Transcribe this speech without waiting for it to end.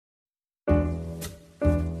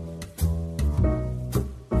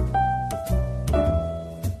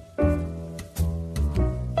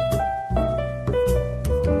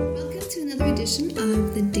edition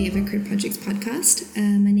of the David Crit Projects podcast.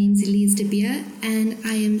 My name is Elise De Beer, and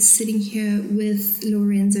I am sitting here with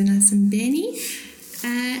Lorenzo Nasambeni,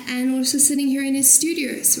 and also sitting here in his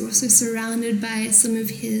studio. So also surrounded by some of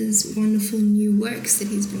his wonderful new works that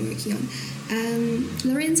he's been working on.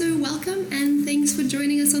 Lorenzo, welcome, and thanks for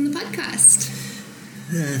joining us on the podcast.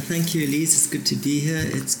 Thank you, Elise. It's good to be here.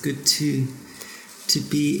 It's good to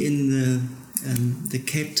be in the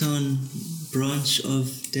Cape Town branch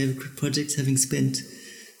of David Crit Projects, having spent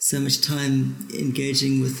so much time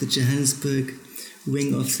engaging with the Johannesburg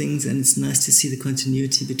wing of things, and it's nice to see the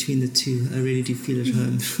continuity between the two. I really do feel at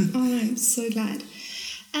home. Oh, I'm so glad.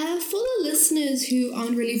 For the listeners who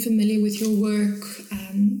aren't really familiar with your work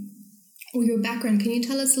or your background, can you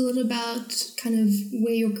tell us a little about kind of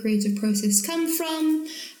where your creative process comes from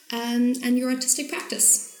and your artistic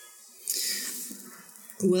practice?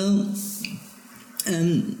 Well,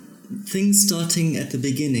 things starting at the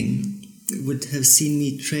beginning would have seen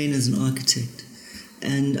me train as an architect.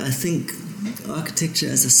 And I think architecture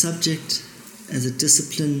as a subject, as a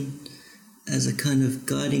discipline, as a kind of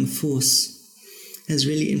guiding force has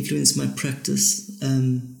really influenced my practice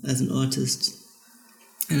as an artist.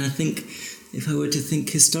 And I think if I were to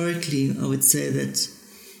think historically, I would say that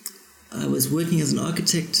I was working as an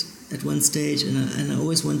architect at one stage, and I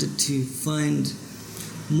always wanted to find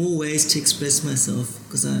more ways to express myself,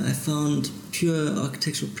 because I found pure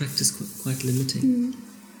architectural practice quite limiting.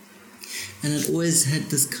 And I'd always had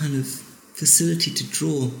this kind of facility to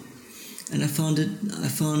draw, and I found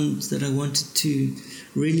that I wanted to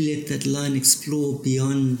really let that line explore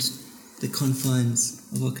beyond the confines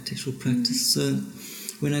of architectural practice. So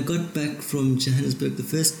when I got back from Johannesburg the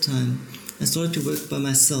first time, I started to work by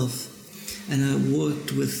myself, and I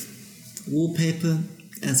worked with wallpaper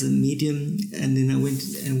as a medium, and then I went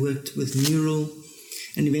and worked with mural,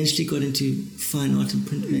 and eventually got into fine art and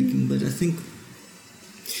printmaking. But I think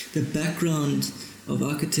the background of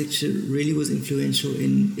architecture really was influential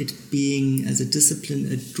in it being, as a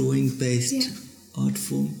discipline, a drawing-based art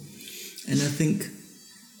form. And I think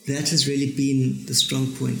that has really been the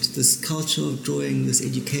strong point. This culture of drawing, this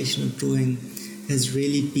education of drawing has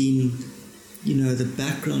really been, the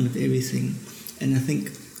background of everything. And I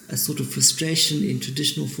think a sort of frustration in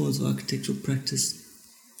traditional forms of architectural practice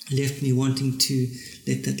left me wanting to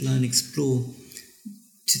let that line explore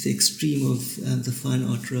to the extreme of the fine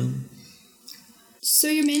art realm. So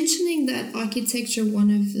you're mentioning that architecture,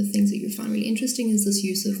 one of the things that you found really interesting is this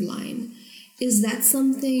use of line. Is that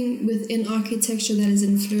something within architecture that has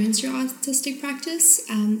influenced your artistic practice?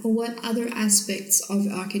 Or what other aspects of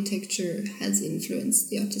architecture has influenced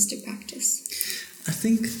the artistic practice? I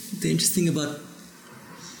think the interesting about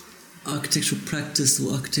architectural practice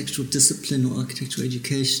or architectural discipline or architectural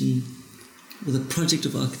education, or the project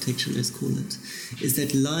of architecture, let's call it, is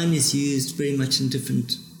that line is used very much in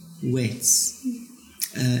different weights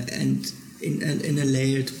and in a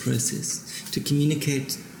layered process to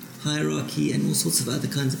communicate hierarchy and all sorts of other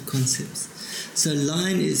kinds of concepts. So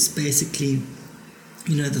line is basically,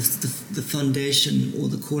 the foundation or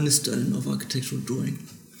the cornerstone of architectural drawing.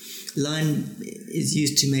 Line is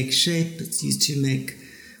used to make shape, it's used to make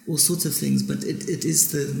all sorts of things, but it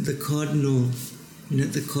is the cardinal,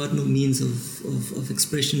 the cardinal means of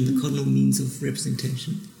expression, the cardinal means of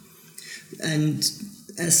representation. And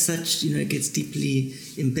as such, it gets deeply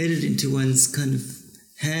embedded into one's kind of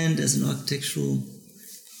hand as an architectural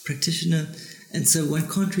practitioner, and so one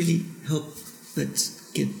can't really help but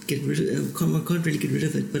one can't really get rid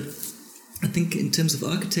of it. But I think in terms of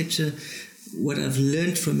architecture, what I've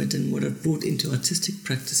learned from it and what I've brought into artistic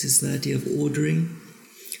practice is the idea of ordering,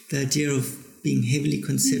 the idea of being heavily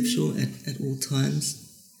conceptual at all times,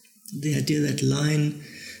 the idea that line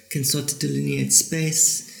can start to delineate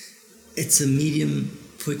space. It's a medium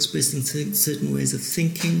for expressing certain ways of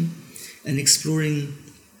thinking and exploring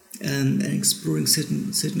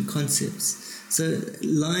certain concepts. So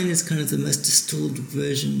line is kind of the most distilled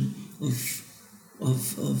version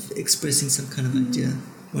of expressing some kind of idea.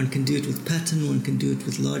 One can do it with pattern, one can do it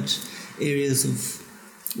with large areas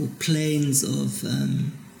or planes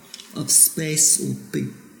of space or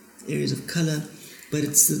big areas of color, but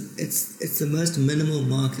it's the most minimal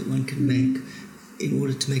mark that one can make in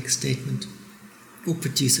order to make a statement or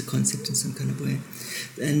produce a concept in some kind of way.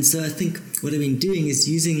 And so I think what I've been doing is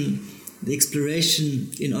using the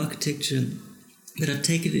exploration in architecture, but I've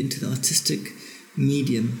taken it into the artistic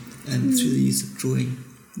medium through the use of drawing,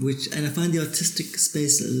 and I find the artistic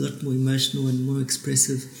space a lot more emotional and more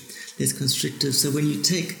expressive, less constrictive. So when you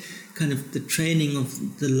take kind of the training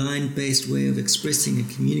of the line-based way of expressing and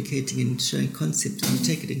communicating and showing concept, and you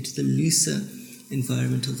take it into the looser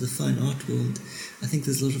environment of the fine art world, I think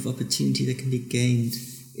there's a lot of opportunity that can be gained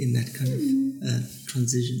in that kind of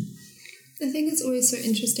transition. I think it's always so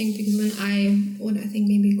interesting because when I think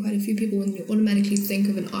maybe quite a few people, when you automatically think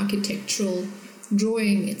of an architectural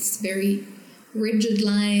drawing, it's very rigid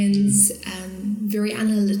lines, very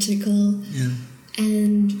analytical. Yeah.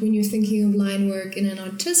 And when you're thinking of line work in an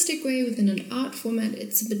artistic way, within an art format,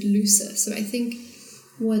 it's a bit looser. So I think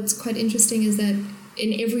what's quite interesting is that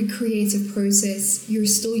in every creative process, you're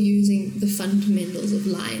still using the fundamentals of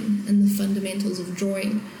line and the fundamentals of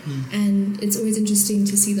drawing. And it's always interesting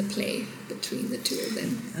to see the play between the two of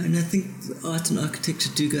them. And I think art and architecture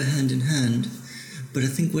do go hand in hand. But I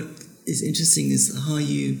think what is interesting is how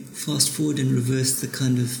you fast forward and reverse the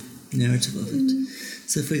kind of narrative of it.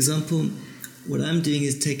 So, for example, what I'm doing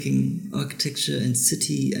is taking architecture and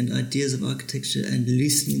city and ideas of architecture and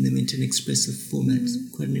loosening them into an expressive format,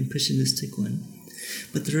 quite an impressionistic one.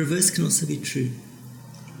 But the reverse can also be true.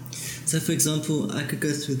 So, for example, I could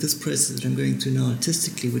go through this process that I'm going through now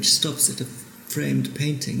artistically, which stops at a framed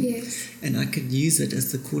painting. Yes. And I could use it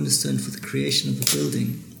as the cornerstone for the creation of a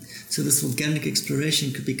building. So this organic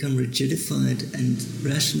exploration could become rigidified and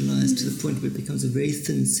rationalized to the point where it becomes a very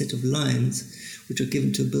thin set of lines which are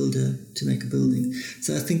given to a builder to make a building.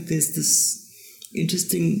 So I think there's this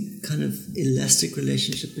interesting kind of elastic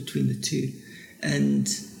relationship between the two. And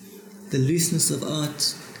the looseness of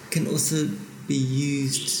art can also be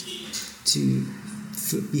used to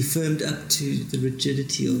be firmed up to the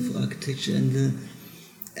rigidity of architecture and the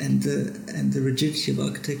rigidity of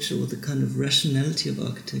architecture, or the kind of rationality of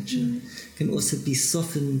architecture, can also be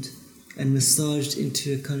softened and massaged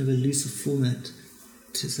into a kind of a looser format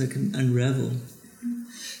so it can unravel.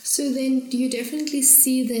 So then do you definitely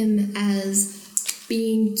see them as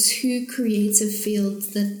being two creative fields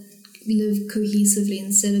that live cohesively,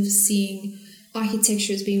 instead of seeing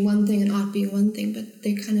architecture as being one thing and art being one thing, but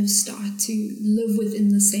they kind of start to live within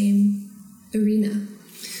the same arena?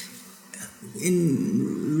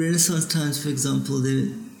 In Renaissance times, for example,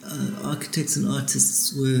 the architects and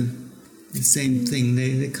artists were the same thing.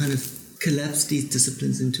 They kind of collapsed these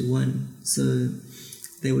disciplines into one. So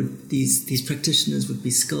they would these practitioners would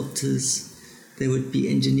be sculptors, they would be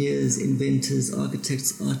engineers, inventors,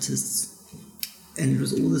 architects, artists, and it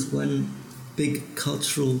was all this one big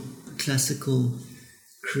cultural, classical,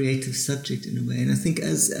 creative subject in a way. And I think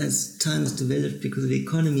as time has developed, because of the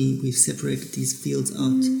economy, we've separated these fields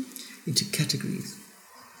out into categories.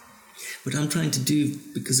 What I'm trying to do,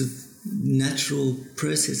 because of natural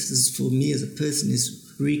processes for me as a person,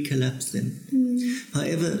 is recollapse them.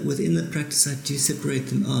 However, within the practice, I do separate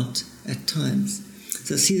them out at times.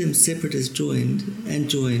 So I see them separate as joined,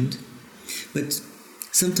 but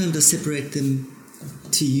sometimes I separate them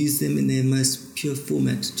to use them in their most pure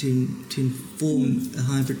format to inform a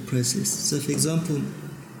hybrid process. So, for example,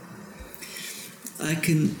 I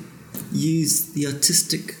can use the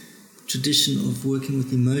artistic tradition of working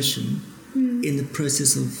with emotion in the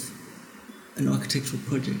process of an architectural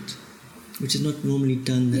project, which is not normally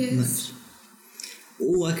done that much.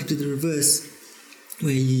 Or I could do the reverse,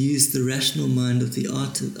 where you use the rational mind of the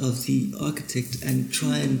architect and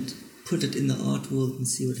try and put it in the art world and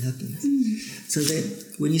see what happens. So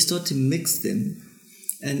that when you start to mix them,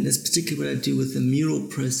 and that's particularly what I do with the mural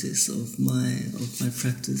process of my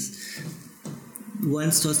practice,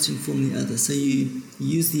 one starts to inform the other. So you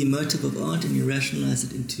use the emotive of art and you rationalize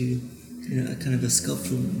it into a kind of a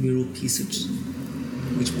sculptural mural piece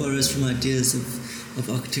which borrows from ideas of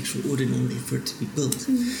architectural order in order for it to be built.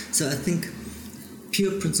 So I think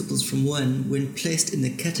pure principles from one, when placed in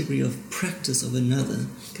the category of practice of another,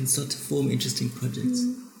 can start to form interesting projects.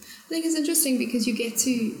 I think it's interesting because you get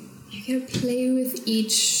to play with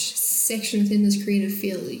each section within this creative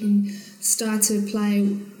field. You can start to apply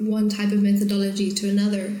one type of methodology to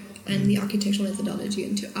another, and the architectural methodology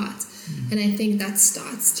into art. And I think that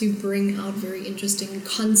starts to bring out very interesting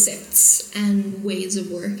concepts and ways of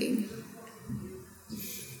working.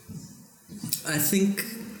 I think,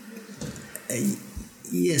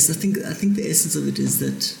 yes, I think the essence of it is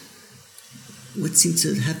that what seems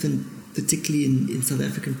to happen, particularly in South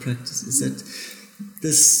African practice, is that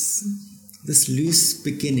this loose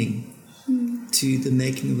beginning to the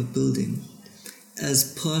making of a building as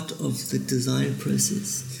part of the design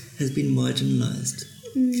process has been marginalized.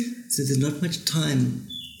 So there's not much time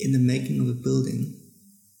in the making of a building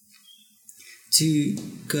to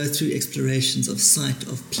go through explorations of site,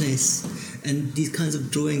 of place, and these kinds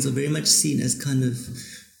of drawings are very much seen as kind of,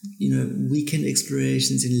 weekend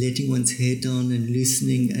explorations in letting one's hair down and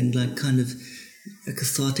loosening, and like kind of a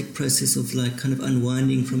cathartic process of like kind of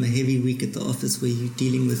unwinding from a heavy week at the office where you're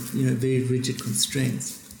dealing with, very rigid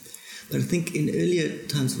constraints. But I think in earlier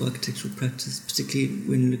times of architectural practice, particularly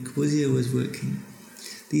when Le Corbusier was working,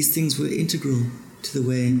 these things were integral to the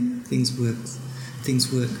way things work.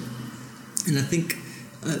 And I think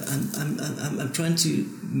I'm trying to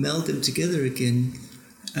meld them together again,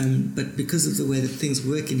 but because of the way that things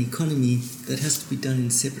work in economy, that has to be done in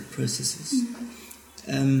separate processes.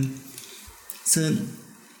 So,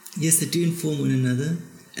 yes, they do inform one another,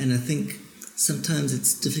 and I think sometimes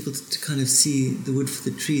it's difficult to kind of see the wood for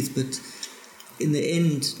the trees, but in the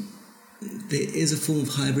end, there is a form of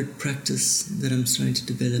hybrid practice that I'm starting to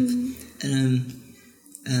develop,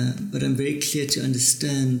 but I'm very clear to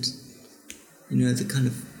understand, the kind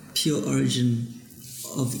of pure origin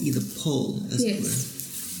of either pole, as it were.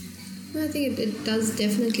 Well, I think it does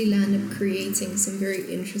definitely land up creating some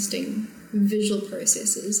very interesting visual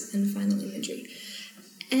processes and final imagery.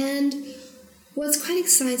 And what's quite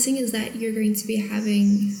exciting is that you're going to be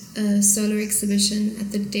having a solar exhibition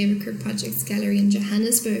at the David Kirk Projects Gallery in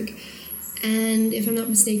Johannesburg. And if I'm not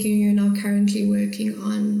mistaken, you're now currently working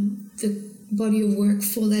on the body of work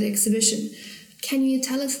for that exhibition. Can you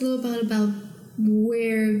tell us a little bit about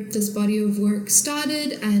where this body of work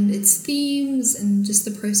started and its themes and just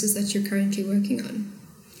the process that you're currently working on?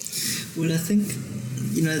 Well, I think,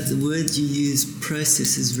 the word you use,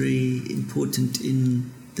 process, is very important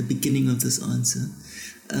in the beginning of this answer.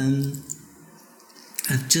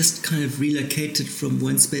 I've just kind of relocated from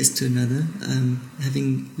one space to another.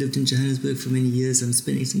 Having lived in Johannesburg for many years, I'm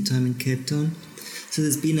spending some time in Cape Town. So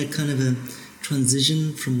there's been a kind of a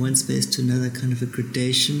transition from one space to another, kind of a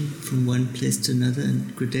gradation from one place to another,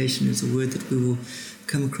 and gradation is a word that we will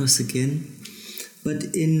come across again. But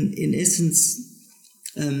in essence,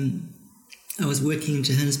 I was working in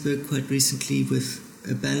Johannesburg quite recently with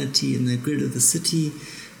urbanity and the grid of the city,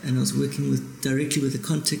 and I was working directly with the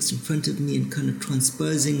context in front of me and kind of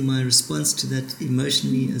transposing my response to that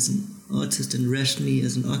emotionally as an artist and rationally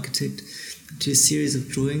as an architect to a series of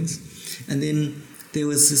drawings. And then there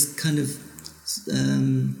was this kind of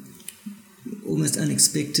almost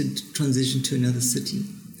unexpected transition to another city.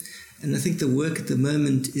 And I think the work at the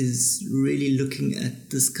moment is really looking at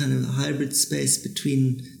this kind of hybrid space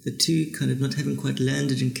between the two, kind of not having quite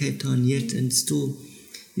landed in Cape Town yet and still,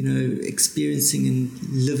 experiencing and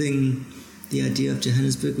living the idea of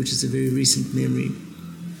Johannesburg, which is a very recent memory.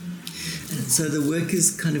 And so the work is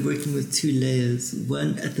kind of working with two layers.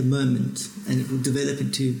 One at the moment, and it will develop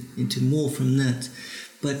into more from that,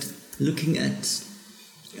 but looking at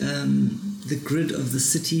the grid of the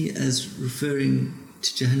city as referring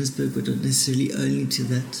to Johannesburg, but not necessarily only to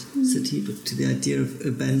that city, but to the idea of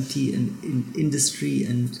urbanity and industry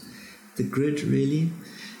and the grid, really.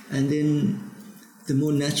 And then the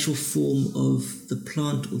more natural form of the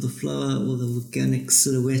plant or the flower or the organic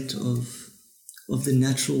silhouette of the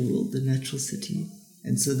natural world, the natural city.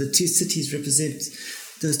 And so the two cities represent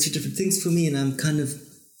those two different things for me, and I'm kind of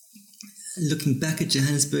looking back at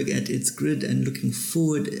Johannesburg at its grid and looking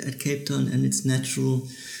forward at Cape Town and its natural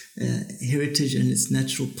heritage and its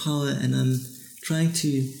natural power, and I'm trying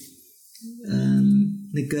to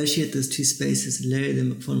negotiate those two spaces and layer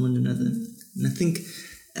them upon one another. And I think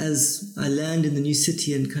as I land in the new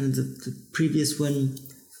city and kind of the previous one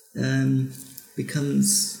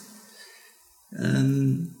becomes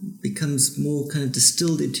more kind of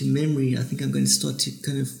distilled into memory, I think I'm going to start to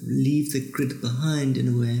kind of leave the grid behind in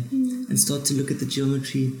a way and start to look at the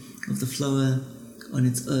geometry of the flower on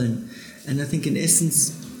its own. And I think in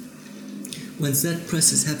essence, once that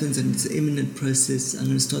process happens, and it's an imminent process, I'm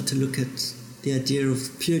going to start to look at the idea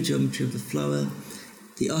of pure geometry of the flower,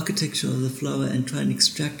 the architecture of the flower, and try and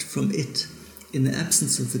extract from it, in the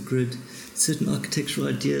absence of the grid, certain architectural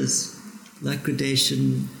ideas like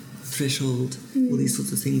gradation, threshold, all these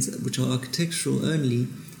sorts of things which are architectural only,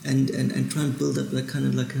 and try and build up a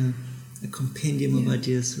compendium of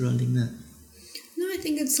ideas surrounding that. No, I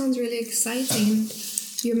think it sounds really exciting.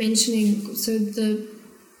 You're mentioning, so the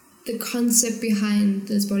concept behind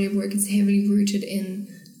this body of work is heavily rooted in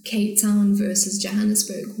Cape Town versus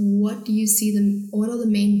Johannesburg. What do you see what are the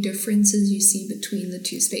main differences you see between the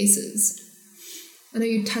two spaces? I know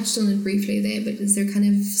you touched on it briefly there, but is there kind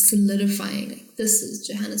of solidifying, like, this is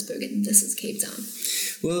Johannesburg and this is Cape Town?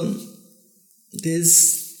 Well,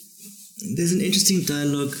 there's an interesting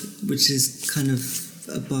dialogue which is kind of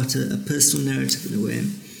about a personal narrative in a way,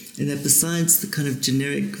 and that besides the kind of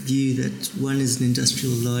generic view that one is an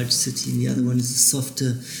industrial large city and the other one is a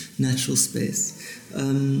softer natural space,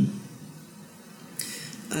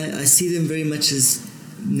 I see them very much as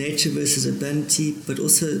nature versus urbanity, but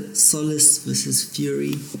also solace versus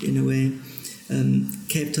fury in a way.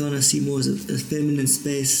 Cape Town I see more as a feminine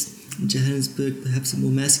space, in Johannesburg perhaps a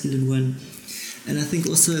more masculine one. And I think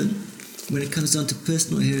also when it comes down to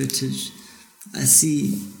personal heritage, I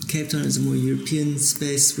see Cape Town as a more European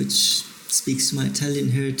space, which speaks to my Italian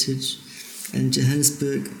heritage, and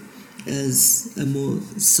Johannesburg as a more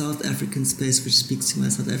South African space, which speaks to my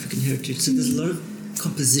South African heritage. So there's a lot of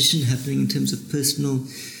composition happening in terms of personal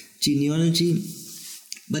genealogy.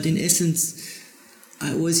 But in essence,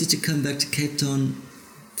 I always used to come back to Cape Town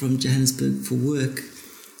from Johannesburg for work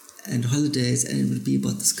and holidays, and it would be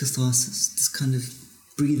about this catharsis, this kind of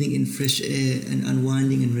breathing in fresh air and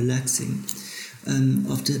unwinding and relaxing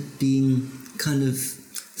after being kind of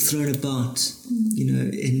thrown about,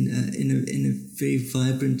 in a very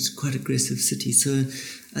vibrant, quite aggressive city. So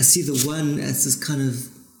I see the one as this kind of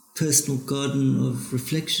personal garden of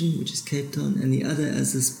reflection, which is Cape Town, and the other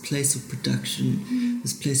as this place of production,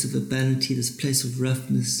 this place of urbanity, this place of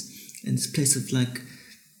roughness, and this place of like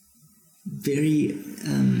very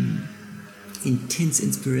intense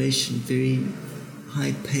inspiration, very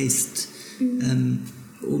high-paced,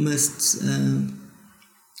 almost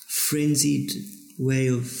frenzied way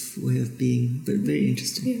of being, but very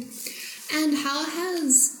interesting. Yeah. And how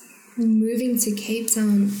has moving to Cape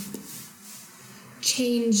Town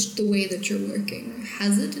changed the way that you're working?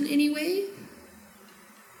 Has it in any way?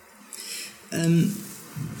 I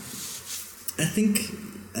think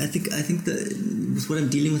that with what I'm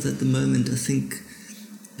dealing with at the moment, I think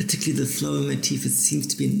particularly the flower motif, it seems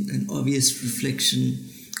to be an obvious reflection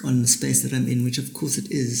on the space that I'm in, which of course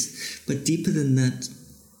it is. But deeper than that,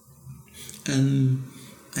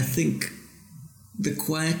 I think the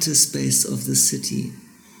quieter space of the city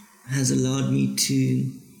has allowed me to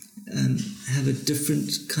have a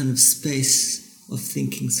different kind of space of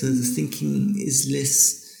thinking. So the thinking is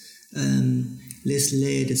less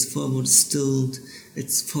layered, it's far more distilled,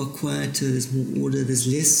 it's far quieter, there's more order, there's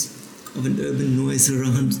less of an urban noise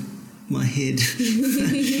around my head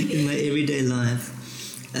in my everyday life.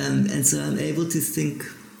 And so I'm able to think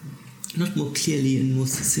not more clearly and more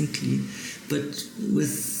succinctly, but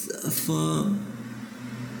with a far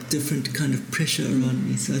different kind of pressure around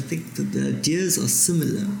me. So I think that the ideas are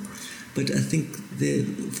similar, but I think the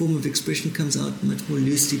form of expression comes out much more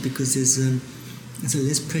loosely because there's a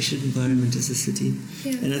less pressured environment as a city.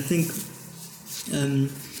 Yeah. And I think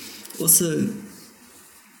also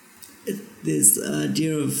there's the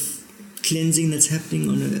idea of cleansing that's happening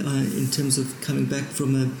in terms of coming back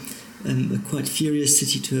from a quite furious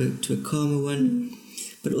city to a calmer one,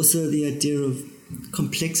 but also the idea of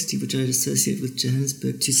complexity, which I associate with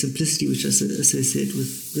Johannesburg, to simplicity, which I associate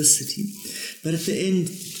with this city. But at the end,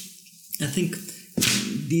 I think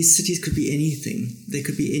these cities could be anything. They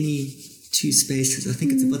could be any two spaces. I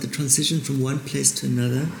think it's about the transition from one place to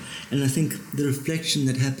another, and I think the reflection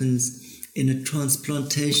that happens in a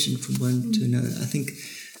transplantation from one to another. I think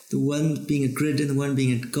the one being a grid and the one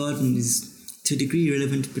being a garden is to a degree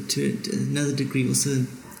relevant, but to another degree also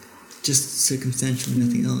just circumstantial and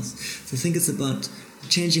nothing else. So I think it's about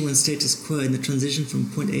changing one's status quo and the transition from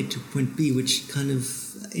point A to point B, which kind of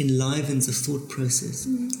enlivens a thought process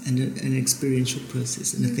and an experiential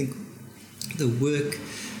process. And I think the work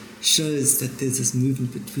shows that there's this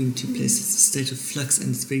movement between two places, a state of flux, and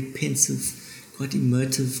this very pensive, quite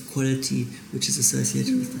emotive quality which is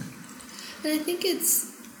associated with that. And I think it's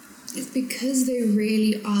because they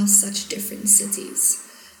really are such different cities.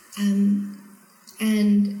 And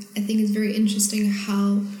I think it's very interesting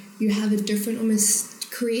how you have a different,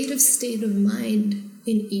 almost creative state of mind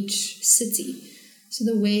in each city. So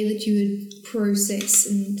the way that you would process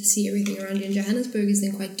and see everything around you in Johannesburg is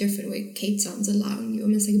then quite different, where Cape Town's allowing you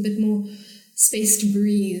almost like a bit more space to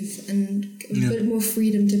breathe and a bit more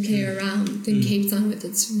freedom to play around than Cape Town with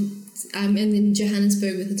its, and then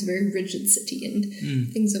Johannesburg with its very rigid city, and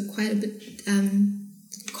things are quite a bit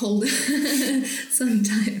colder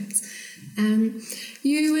sometimes.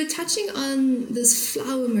 You were touching on this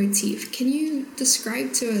flower motif. Can you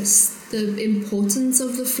describe to us the importance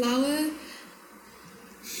of the flower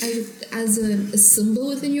as a symbol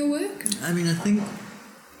within your work? I mean, I think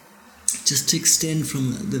just to extend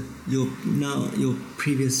from your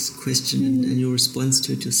previous question and your response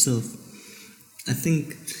to it yourself, I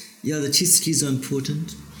think, the two cities are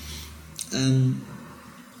important,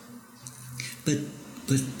 but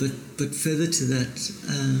further to that,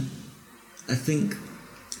 I think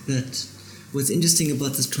that what's interesting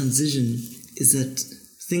about this transition is that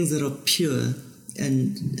things that are pure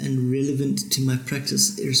and relevant to my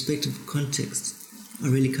practice, irrespective of context, are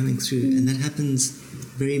really coming through. And that happens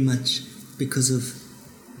very much because of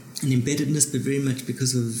an embeddedness, but very much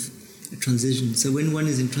because of a transition. So when one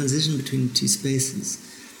is in transition between two spaces,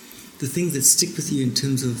 the things that stick with you in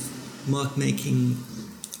terms of mark making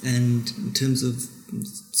and in terms of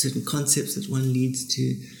certain concepts that one leads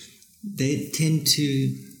to they tend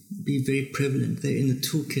to be very prevalent. They're in the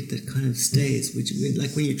toolkit that kind of stays, which,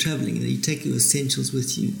 like when you're traveling, you take your essentials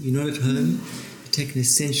with you. You're not at home, you take an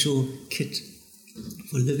essential kit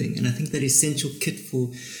for living. And I think that essential kit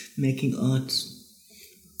for making art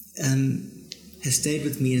has stayed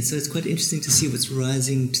with me. And so it's quite interesting to see what's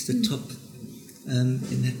rising to the top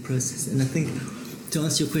in that process. And I think, to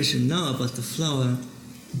answer your question now about the flower,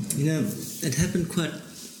 it happened quite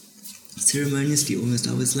ceremoniously almost.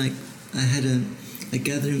 I had a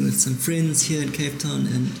gathering with some friends here in Cape Town,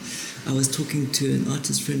 and I was talking to an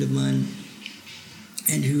artist friend of mine,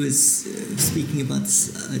 and who was speaking about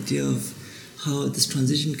this idea of how this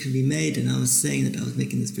transition can be made, and I was saying that I was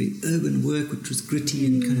making this very urban work which was gritty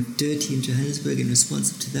and kind of dirty in Johannesburg and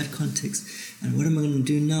responsive to that context, and what am I going to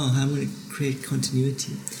do now? How am I going to create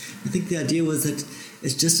continuity? I think the idea was that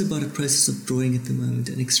it's just about a process of drawing at the moment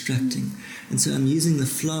and extracting, and so I'm using the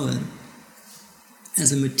flower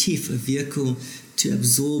as a motif, a vehicle to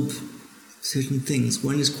absorb certain things.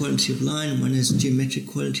 One is quality of line, one is geometric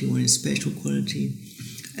quality, one is spatial quality.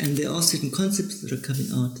 And there are certain concepts that are coming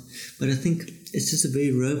out, but I think it's just a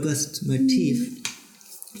very robust motif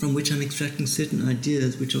from which I'm extracting certain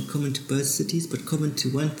ideas which are common to both cities, but common to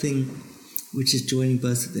one thing which is joining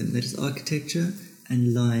both of them, that is architecture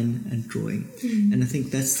and line and drawing. And I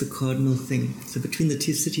think that's the cardinal thing. So between the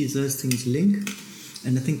two cities, those things link,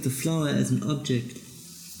 and I think the flower as an object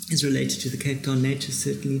is related to the Cape Town nature,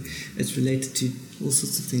 certainly. It's related to all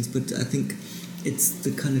sorts of things, but I think it's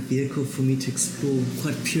the kind of vehicle for me to explore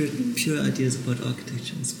quite pure ideas about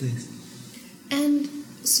architecture and space. And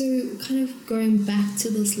so kind of going back to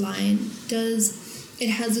this line, it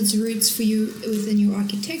has its roots for you within your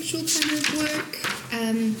architectural kind of work,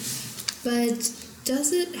 but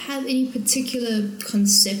does it have any particular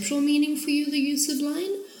conceptual meaning for you, the use of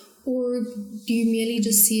line? Or do you merely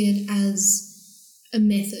just see it as a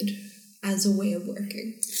method, as a way of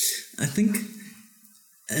working? I think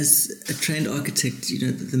as a trained architect,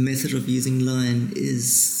 the method of using line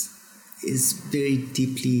is very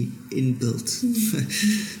deeply inbuilt.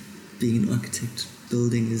 Being an architect,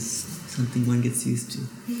 building is something one gets used to.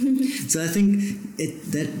 So I think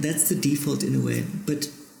that's the default in a way.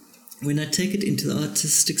 But when I take it into the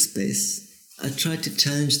artistic space, I try to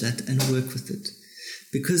challenge that and work with it.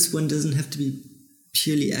 Because one doesn't have to be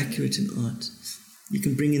purely accurate in art. You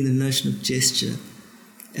can bring in the notion of gesture,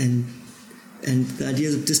 and the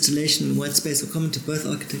ideas of distillation and white space are common to both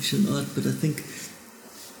architecture and art, but I think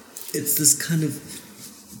it's this kind of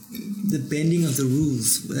the bending of the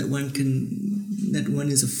rules that one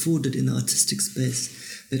is afforded in the artistic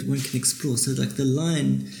space, that one can explore. So like the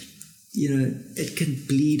line, it can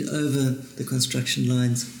bleed over the construction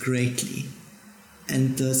lines greatly.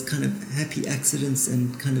 And those kind of happy accidents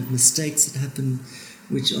and kind of mistakes that happen,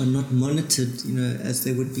 which are not monitored, as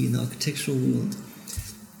they would be in the architectural world,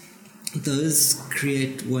 those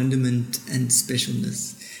create wonderment and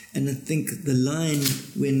specialness. And I think the line,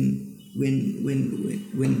 when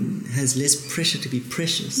has less pressure to be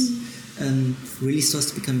precious, really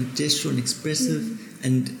starts to become gestural and expressive,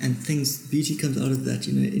 and beauty comes out of that.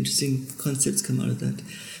 Interesting concepts come out of that.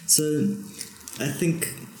 So I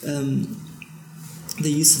think the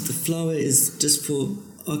use of the flower is just for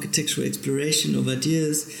architectural exploration of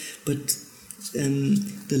ideas, but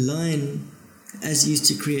the line, as used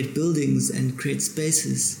to create buildings and create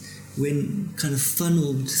spaces, when kind of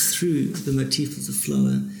funneled through the motif of the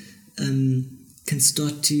flower, can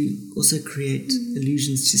start to also create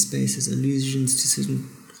allusions to spaces, allusions to certain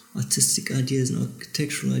artistic ideas and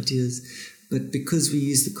architectural ideas. But because we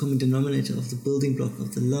use the common denominator of the building block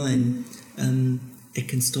of the line, it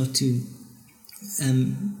can start to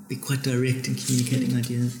be quite direct in communicating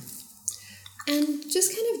ideas. And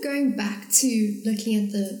just kind of going back to looking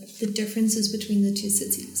at the differences between the two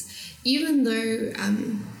cities, even though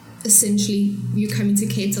essentially you're coming to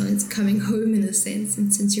Cape Town, it's coming home in a sense,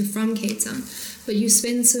 and since you're from Cape Town, but you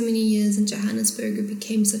spent so many years in Johannesburg, it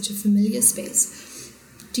became such a familiar space.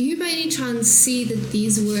 Do you by any chance see that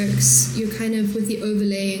these works, you're kind of, with the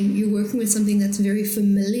overlaying, you're working with something that's very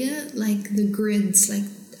familiar, like the grids, like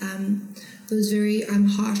those very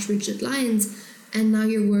harsh, rigid lines, and now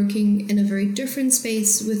you're working in a very different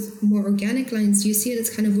space with more organic lines? Do you see it as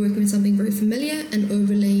kind of working with something very familiar and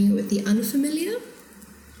overlaying it with the unfamiliar?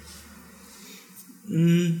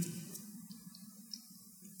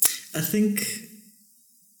 I think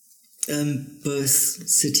both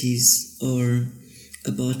cities are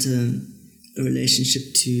about a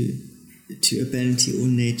relationship to urbanity or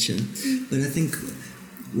nature. But I think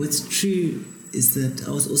what's true is that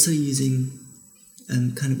I was also using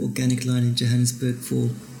kind of organic line in Johannesburg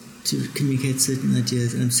to communicate certain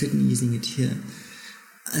ideas, and I'm certainly using it here.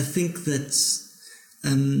 I think that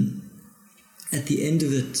at the end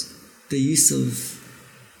of it, the use of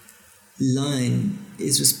line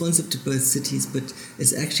is responsive to both cities, but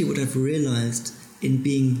it's actually what I've realized in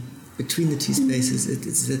being between the two spaces.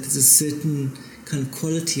 It's that there's a certain kind of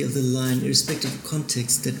quality of the line, irrespective of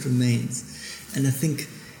context, that remains. And I think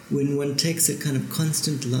when one takes a kind of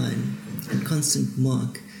constant line and constant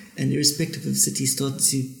mark, and irrespective of city,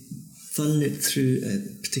 starts to funnel it through a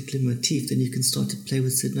particular motif, then you can start to play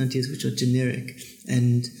with certain ideas which are generic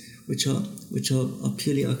and which are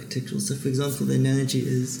purely architectural. So, for example, the analogy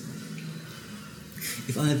is,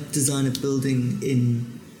 if I design a building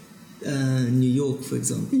in New York, for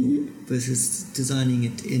example, versus designing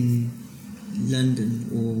it in London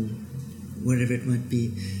or wherever it might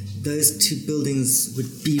be, those two buildings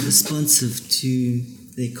would be responsive to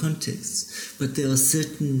their contexts, but there are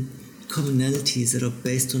certain commonalities that are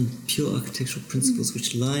based on pure architectural principles,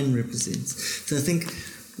 which line represents. So I think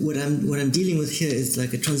what I'm dealing with here is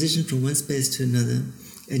like a transition from one space to another,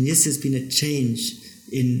 and yes, there's been a change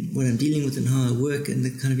in what I'm dealing with and how I work, and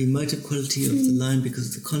the kind of emotive quality of the line because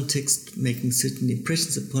of the context making certain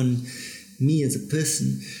impressions upon me as a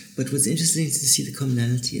person. But what's interesting is to see the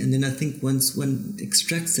commonality, and then I think once one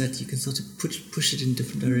extracts that, you can start to push it in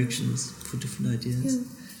different directions for different ideas. Yeah.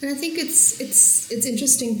 And I think it's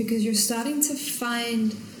interesting because you're starting to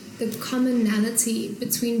find the commonality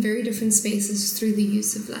between very different spaces through the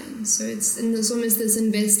use of lines. So there's almost this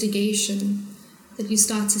investigation that you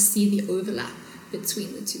start to see the overlap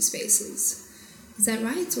between the two spaces. Is that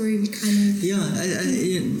right? Or are you kind of... Yeah,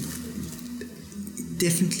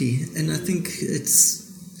 definitely. And I think it's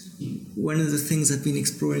one of the things I've been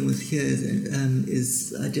exploring with here is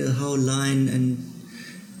the idea of how line and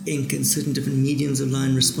ink and certain different mediums of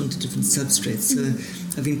line respond to different substrates. So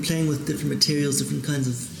I've been playing with different materials, different kinds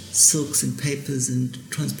of silks and papers and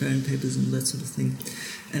transparent papers and that sort of thing.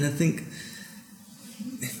 And I think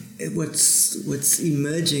what's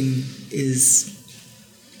emerging is,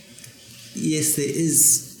 yes, there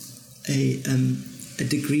is a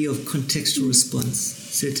degree of contextual response,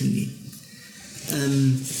 certainly.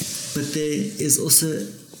 But there is also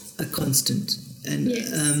a constant. And yes.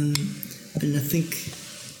 And I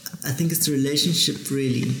think it's the relationship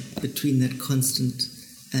really between that constant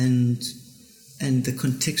and the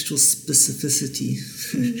contextual specificity,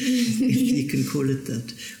 if you can call it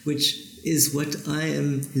that, which is what I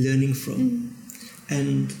am learning from.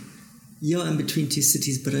 And yeah, I'm between two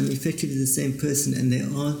cities, but I'm effectively the same person, and there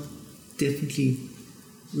are definitely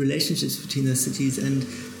relationships between those cities. And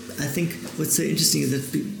I think what's so interesting is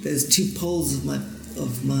that there's two poles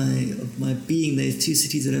of my being. There's two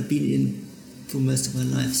cities that I've been in for most of my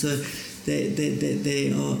life. So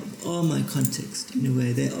they are my context in a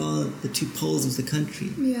way. They are the two poles of the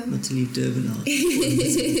country. Yeah. Not to leave Durban out, or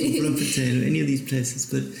Bloemfontein, or any of these places,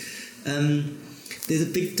 but there's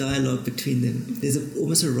a big dialogue between them. There's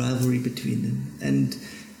almost a rivalry between them, and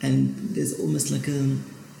there's almost like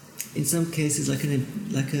in some cases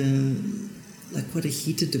quite a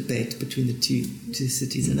heated debate between the two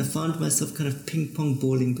cities, and I found myself kind of ping-pong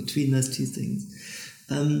balling between those two things.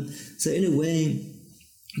 So in a way,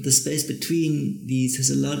 the space between these has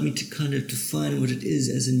allowed me to kind of define what it is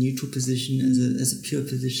as a neutral position, as a pure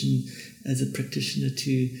position, as a practitioner,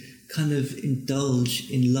 to kind of indulge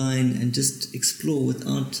in line and just explore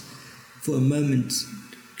without, for a moment,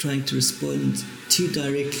 trying to respond too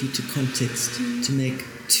directly to context, to make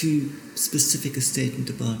too specific a statement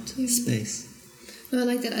about space. No, I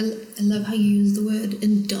like that. I love how you use the word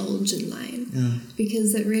indulge in line,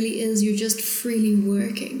 because it really is, you're just freely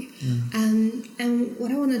working. And what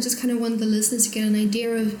I want the listeners to get an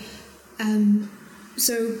idea of,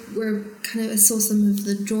 so I saw some of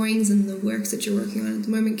the drawings and the works that you're working on at the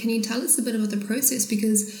moment. Can you tell us a bit about the process?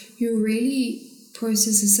 Because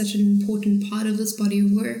process is such an important part of this body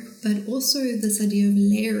of work, but also this idea of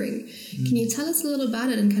layering. Can you tell us a little about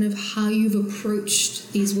it and kind of how you've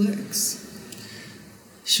approached these works?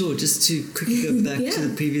 Sure, just to quickly go back to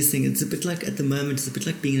the previous thing, it's a bit like, at the moment, it's a bit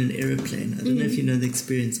like being in an aeroplane. I don't know if you know the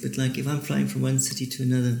experience, but like if I'm flying from one city to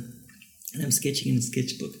another and I'm sketching in a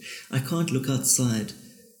sketchbook, I can't look outside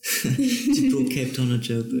to draw Cape Town or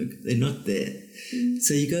Joburg. They're not there.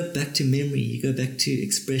 So you go back to memory, you go back to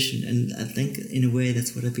expression, and I think in a way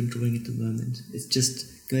that's what I've been drawing at the moment. It's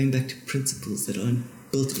just going back to principles that are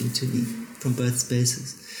built into me from both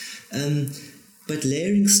spaces. But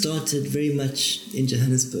layering started very much in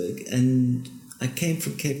Johannesburg, and I came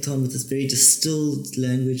from Cape Town with this very distilled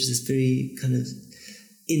language, this very kind of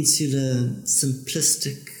insular,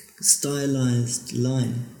 simplistic, stylized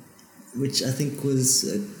line, which I think was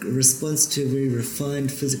a response to a very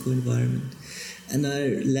refined physical environment. And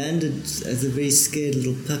I landed as a very scared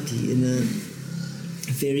little puppy in a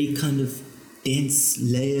very kind of dense,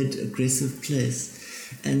 layered, aggressive place,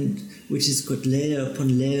 and which has got layer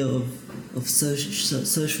upon layer of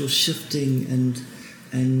social shifting and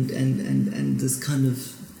this kind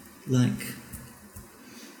of like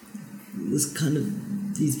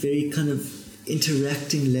these very kind of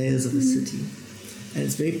interacting layers of a city, and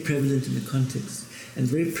it's very prevalent in the context and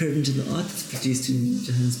very prevalent in the art that's produced in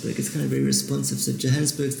Johannesburg. It's kind of very responsive. So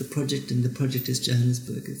Johannesburg's the project and the project is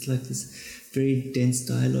Johannesburg. It's like this very dense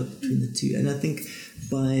dialogue between the two. And I think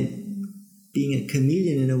by being a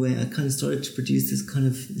chameleon in a way, I kind of started to produce this kind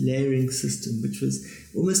of layering system, which was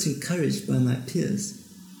almost encouraged by my peers.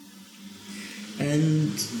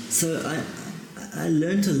 And so I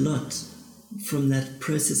learned a lot from that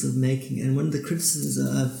process of making. And one of the criticisms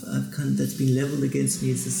that's been leveled against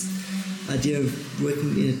me is this idea of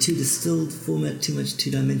working in a too distilled format, too much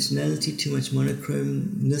two-dimensionality, too much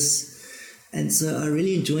monochromness. And so I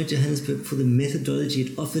really enjoyed Johannesburg for the methodology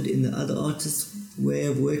it offered in the other artists' way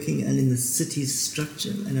of working and in the city's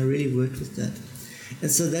structure, and I really worked with that.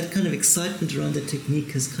 And so that kind of excitement around the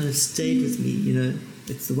technique has kind of stayed with me, you know.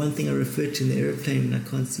 It's the one thing I refer to in the aeroplane when I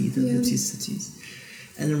can't see the two cities.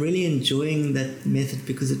 And I'm really enjoying that method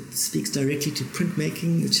because it speaks directly to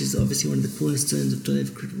printmaking, which is obviously one of the cornerstones of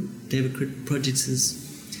David Critt Projects'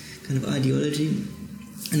 kind of ideology.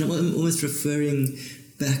 And I'm almost referring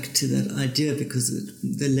back to that idea because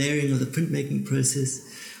the layering of the printmaking process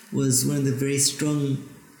was one of the very strong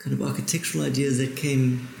kind of architectural ideas that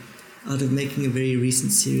came out of making a very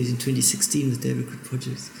recent series in 2016 with David Critt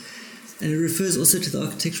Projects. And it refers also to the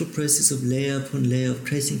architectural process of layer upon layer of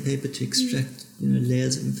tracing paper to extract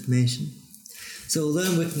layers of information. So although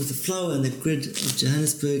I'm working with the flower and the grid of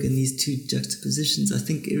Johannesburg and these two juxtapositions, I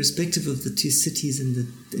think irrespective of the two cities and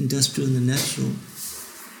the industrial and the natural,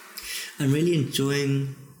 I'm really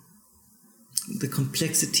enjoying the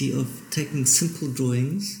complexity of taking simple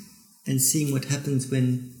drawings and seeing what happens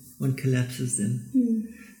when one collapses them.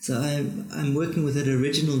 So I'm working with that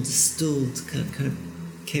original distilled kind of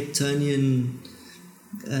Capetonian,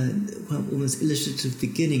 almost illustrative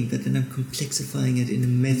beginning, but then I'm complexifying it in a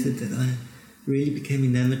method that I really became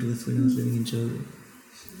enamored with when I was living in Joburg.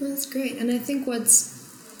 Well, that's great. And I think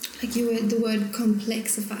the word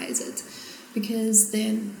complexifies it, because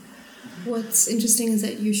then what's interesting is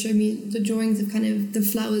that you show me the drawings of kind of the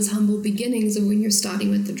flower's humble beginnings of when you're starting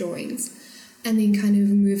with the drawings, and then kind of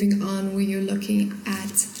moving on where you're looking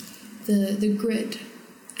at the grid.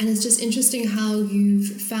 And it's just interesting how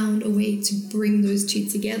you've found a way to bring those two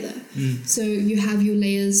together. So you have your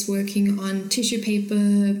layers working on tissue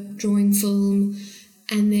paper, drawing film,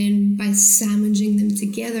 and then by sandwiching them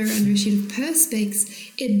together under a sheet of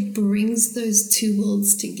Perspex, it brings those two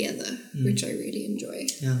worlds together, which I really enjoy.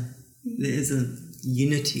 Yeah, there is a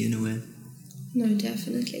unity in a way. No,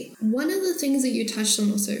 definitely. One of the things that you touched on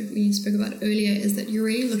also when you spoke about earlier is that you're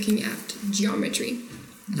really looking at geometry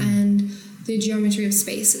and the geometry of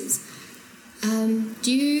spaces.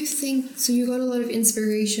 Do you think, so you got a lot of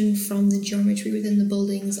inspiration from the geometry within the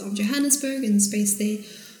buildings of Johannesburg and the space there.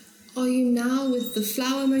 Are you now with the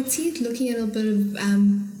flower motif looking at a bit of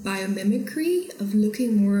biomimicry, of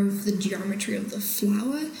looking more of the geometry of the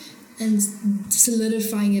flower and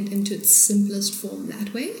solidifying it into its simplest form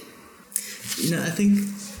that way? I think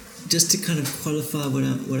just to kind of qualify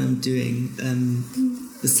what I'm doing,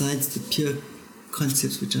 besides the pure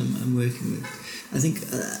concepts which I'm working with, I think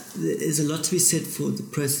there's a lot to be said for the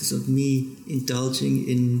process of me indulging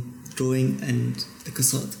in drawing and the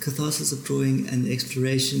catharsis of drawing and the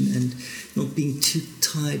exploration and not being too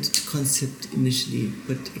tied to concept initially,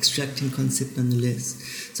 but extracting concept nonetheless.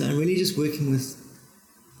 So I'm really just working with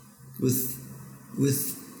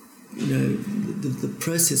the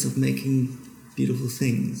process of making beautiful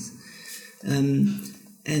things.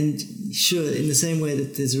 And sure, in the same way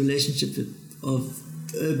that there's a relationship of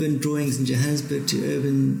urban drawings in Johannesburg to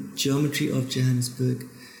urban geometry of Johannesburg,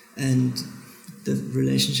 and the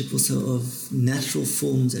relationship also of natural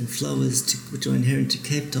forms and flowers which are inherent to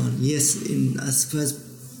Cape Town. Yes, I suppose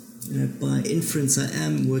by inference I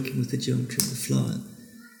am working with the geometry of the flower.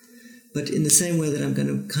 But in the same way that I'm going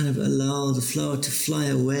to kind of allow the flower to fly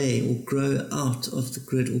away or grow out of the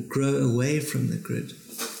grid or grow away from the grid,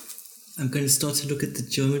 I'm going to start to look at the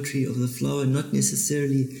geometry of the flower not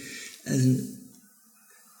necessarily as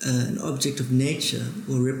an object of nature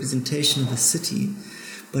or representation of a city,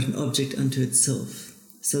 but an object unto itself.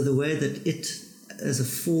 So the way that it, as a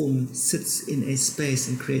form, sits in a space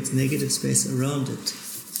and creates negative space around it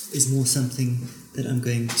is more something that I'm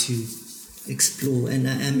going to explore, and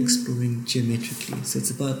I am exploring geometrically. So it's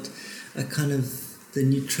about a kind of the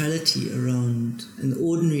neutrality around and the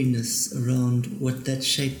ordinariness around what that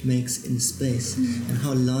shape makes in space, and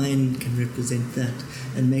how line can represent that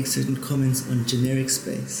and make certain comments on generic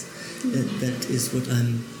space. That is what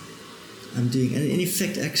I'm doing. And in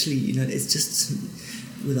effect, actually, it's just,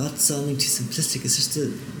 without sounding too simplistic, it's just a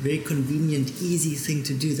very convenient, easy thing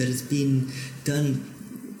to do that has been done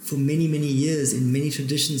for many, many years in many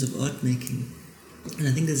traditions of art making. And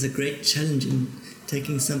I think there's a great challenge in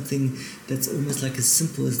taking something that's almost like as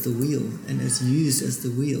simple as the wheel and as used as the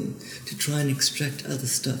wheel to try and extract other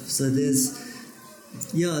stuff. So there's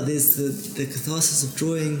the catharsis of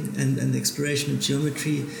drawing and the exploration of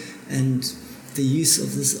geometry and the use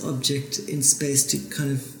of this object in space to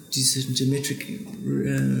kind of do certain geometric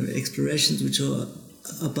explorations which are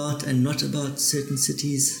about and not about certain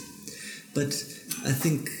cities. But I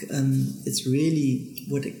think it's really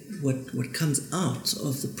what comes out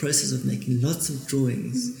of the process of making lots of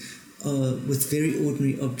drawings with very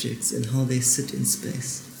ordinary objects and how they sit in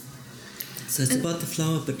space. So it's about the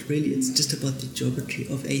flower, but really it's just about the geometry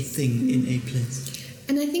of a thing in a place.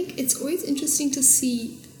 And I think it's always interesting to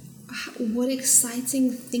see what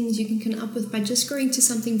exciting things you can come up with by just going to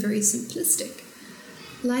something very simplistic,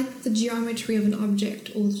 like the geometry of an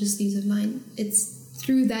object or just the use of line. It's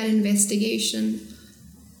through that investigation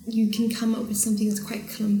you can come up with something that's quite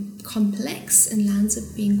complex and lands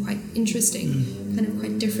up being quite interesting, kind of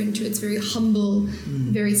quite different to its very humble,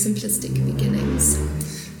 very simplistic beginnings.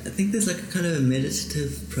 I think there's like a kind of a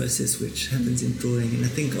meditative process which happens in drawing, and I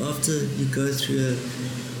think after you go through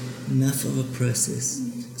enough of a process,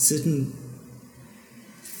 certain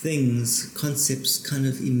things, concepts kind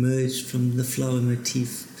of emerge from the flower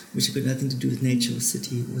motif, which have got nothing to do with nature or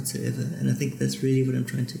city whatsoever. And I think that's really what I'm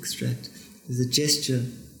trying to extract. There's a gesture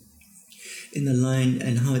in the line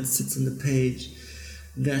and how it sits on the page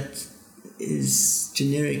that is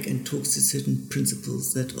generic and talks to certain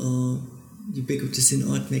principles that are ubiquitous in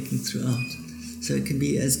art making throughout. So it can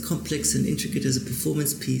be as complex and intricate as a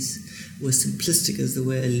performance piece, or simplistic as the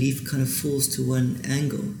way a leaf kind of falls to one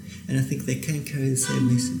angle. And I think they can carry the same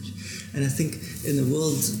message. And I think in the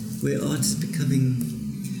world where art is becoming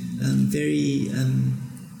very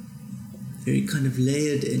kind of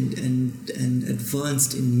layered and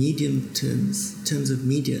advanced in medium terms of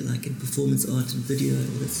media, like in performance art and video and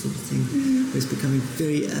all that sort of thing, where it's becoming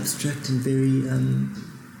very abstract and very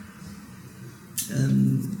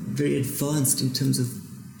very advanced in terms of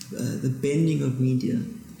the bending of media.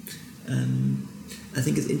 I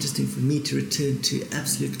think it's interesting for me to return to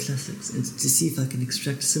absolute classics and to see if I can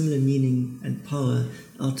extract similar meaning and power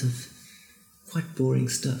out of quite boring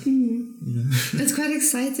stuff. It's quite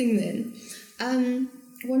exciting then.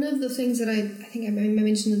 One of the things that I think I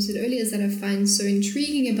mentioned this earlier is that I find so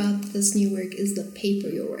intriguing about this new work is the paper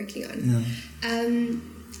you're working on. Yeah.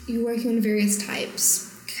 You're working on various types.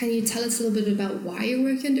 Can you tell us a little bit about why you're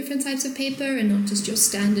working on different types of paper and not just your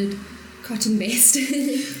standard cotton-based?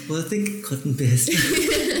 Well, I think cotton-based.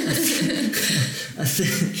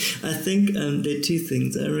 I think there are two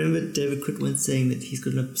things. I remember David Critt once saying that he's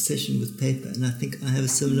got an obsession with paper, and I think I have a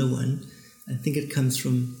similar one. I think it comes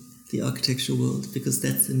from the architectural world, because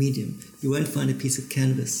that's the medium. You won't find a piece of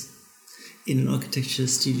canvas in an architecture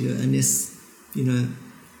studio unless,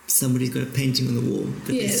 somebody's got a painting on the wall, but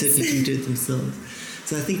They certainly can do it themselves.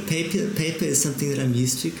 So I think paper is something that I'm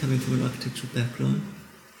used to, coming from an architectural background.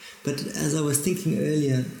 But as I was thinking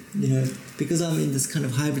earlier, because I'm in this kind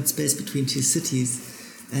of hybrid space between two cities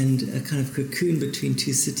and a kind of cocoon between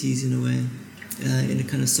two cities in a way, in a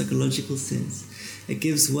kind of psychological sense, it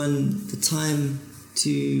gives one the time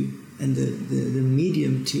to and the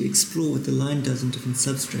medium to explore what the line does on different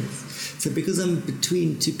substrates. So because I'm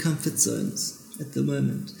between two comfort zones at the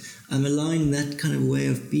moment, I'm allowing that kind of way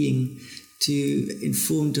of being to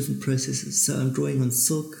inform different processes. So I'm drawing on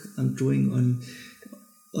silk, I'm drawing on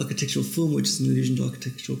architectural film, which is an allusion to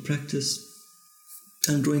architectural practice.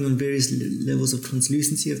 I'm drawing on various levels of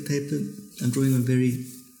translucency of paper. I'm drawing on very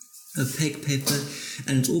opaque paper,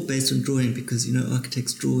 and it's all based on drawing because,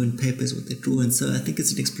 architects draw and paper is what they draw. And so I think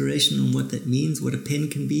it's an exploration on what that means, what a pen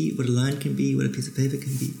can be, what a line can be, what a piece of paper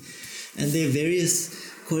can be. And there are various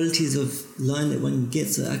qualities of line that one can get.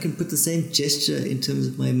 So I can put the same gesture in terms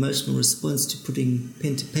of my emotional response to putting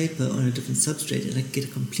pen to paper on a different substrate, and I get a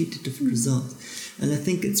completely different result. And I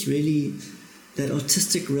think it's really that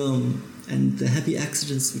artistic realm and the happy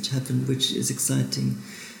accidents which happen, which is exciting.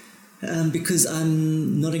 Because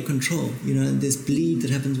I'm not in control, there's bleed that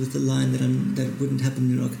happens with the line that wouldn't happen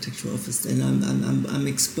in an architectural office, and I'm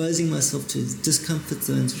exposing myself to discomfort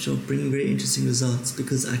zones which are bringing very interesting results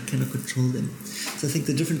because I cannot control them. So I think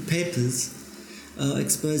the different papers are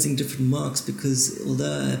exposing different marks, because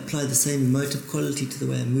although I apply the same emotive quality to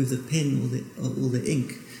the way I move the pen or the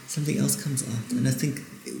ink, something else comes out. And I think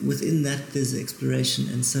within that there's exploration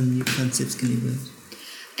and some new concepts can emerge.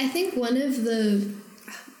 I think one of the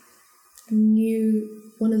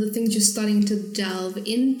things you're starting to delve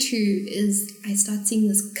into is I start seeing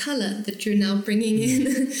this color that you're now bringing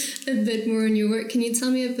in a bit more in your work. Can you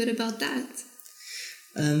tell me a bit about that?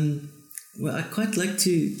 Well, I quite like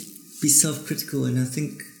to be self-critical, and I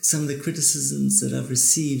think some of the criticisms that I've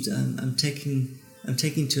received, I'm taking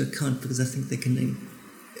into account, because I think they can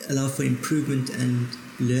allow for improvement and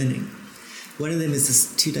learning. One of them is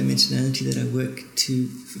this two-dimensionality that I work too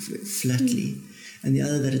flatly, and the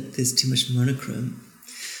other that there's too much monochrome.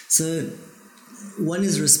 So one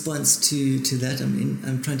is a response to that.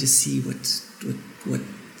 I'm trying to see what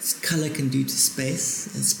color can do to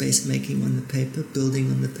space and space making on the paper, building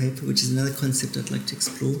on the paper, which is another concept I'd like to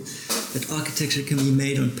explore. That architecture can be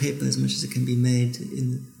made on paper as much as it can be made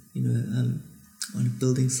on a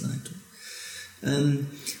building site.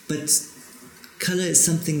 But color is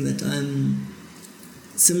something that I'm,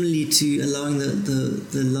 similarly to allowing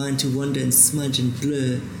the line to wander and smudge and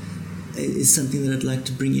blur, is something that I'd like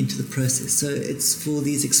to bring into the process. So it's for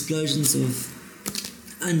these explosions of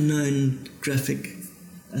unknown graphic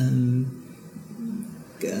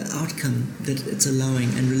outcome that it's allowing,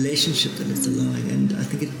 and relationship that it's allowing, and I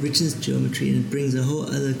think it richens geometry and it brings a whole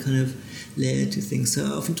other kind of layer to things. So I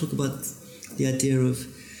often talk about the idea of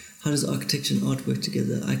how does architecture and art work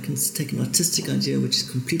together. I can take an artistic idea which is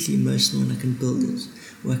completely emotional and I can build it,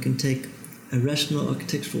 or I can take a rational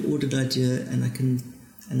architectural ordered idea and I can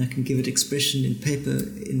give it expression in paper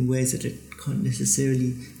in ways that it can't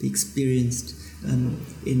necessarily be experienced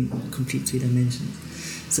in complete 3 dimensions.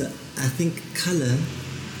 So I think colour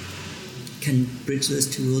can bridge those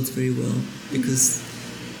two worlds very well, because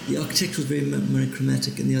the architectural is very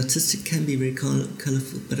monochromatic and the artistic can be very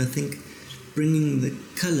colourful, but I think bringing the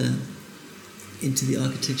colour into the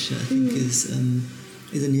architecture, I think, is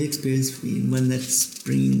a new experience for me, and one that's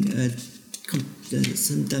bringing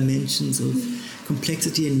some dimensions of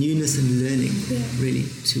complexity and newness and learning really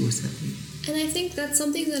to what's happening. And I think that's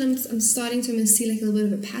something that I'm starting to almost see like a little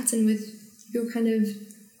bit of a pattern with your kind of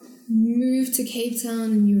move to Cape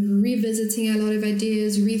Town, and you're revisiting a lot of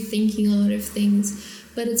ideas, rethinking a lot of things,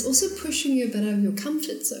 but it's also pushing you a bit out of your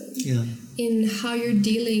comfort zone in how you're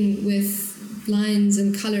dealing with lines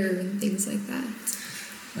and colour and things like that.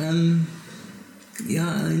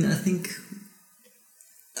 I think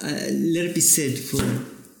let it be said for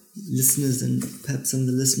listeners, and perhaps some of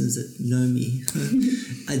the listeners that know me,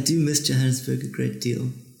 I do miss Johannesburg a great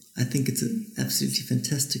deal. I think it's an absolutely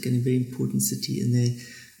fantastic and a very important city, and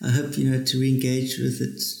I hope to re-engage with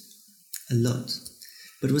it a lot.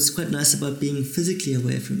 But what's quite nice about being physically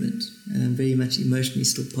away from it, and I'm very much emotionally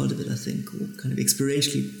still part of it, I think, or kind of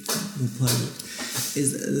experientially more part of it,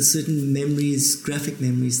 is certain memories, graphic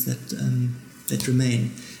memories that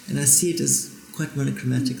remain. And I see it as quite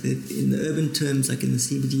monochromatic. In the urban terms, like in the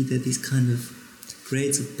CBD, there are these kind of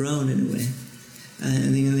grades of brown in a way,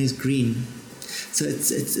 and then there's green. So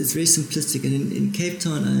it's very simplistic. And in Cape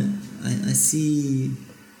Town, I see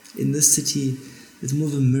in this city there's more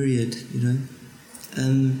of a myriad,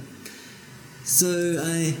 So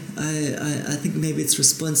I think maybe it's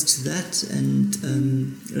response to that, and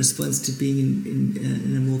a response to being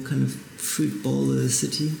in a more kind of fruit bowl of the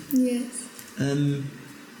city. Yes.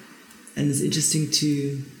 And it's interesting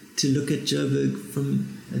to look at Joburg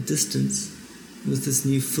from a distance with this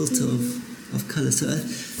new filter of colour. So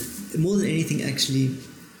more than anything, actually,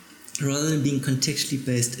 rather than being contextually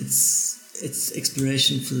based, it's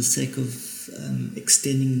exploration for the sake of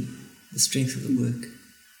extending the strength of the work.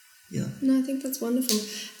 Yeah. No, I think that's wonderful.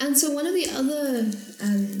 And so one of the other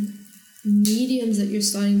mediums that you're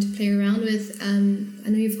starting to play around with, I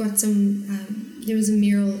know you've got some, there was a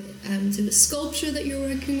mural, to a sculpture that you're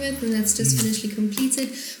working with, and that's just finished completed,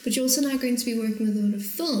 but you're also now going to be working with a lot of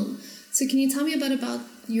film. So can you tell me about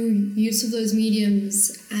your use of those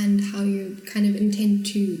mediums and how you kind of intend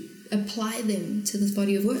to apply them to this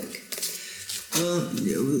body of work? Well,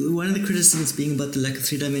 one of the criticisms being about the lack of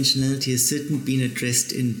 3-dimensionality has certainly been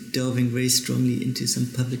addressed in delving very strongly into some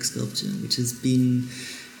public sculpture, which has been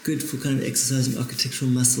good for kind of exercising architectural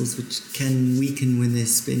muscles, which can weaken when they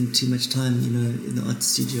spend too much time, in the art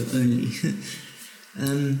studio only.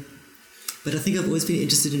 But I think I've always been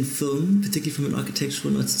interested in film, particularly from an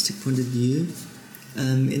architectural and artistic point of view,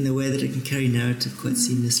 in the way that it can carry narrative quite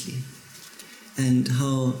seamlessly, and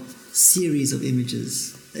how a series of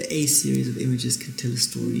images can tell a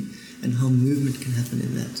story, and how movement can happen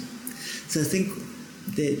in that. So I think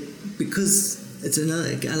that because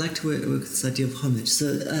I like to work with this idea of homage. So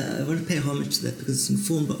I want to pay homage to that because it's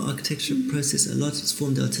informed by architecture process a lot. It's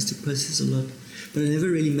formed the artistic process a lot. But I never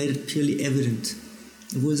really made it purely evident.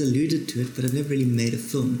 I've always alluded to it, but I've never really made a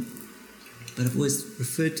film. But I've always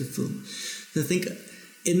referred to film. So I think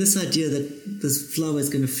in this idea that this flower is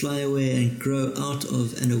going to fly away and grow out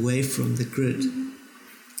of and away from the grid,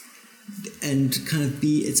 and kind of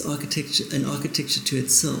be its architecture, an architecture to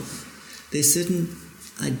itself, there's certain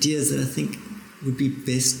ideas that I think would be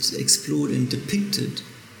best explored and depicted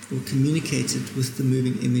or communicated with the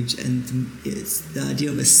moving image, and it's the idea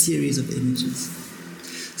of a series of images.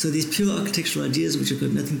 So these pure architectural ideas, which have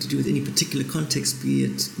got nothing to do with any particular context, be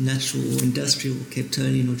it natural or industrial or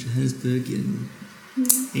Capetonian or Johannesburgian,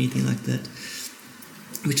 anything like that,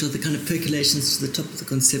 which are the kind of percolations to the top of the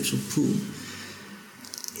conceptual pool,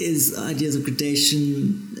 is ideas of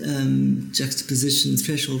gradation, juxtaposition,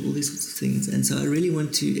 threshold, all these sorts of things. And so I really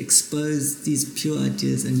want to expose these pure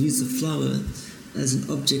ideas and use the flower as an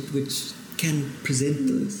object which can present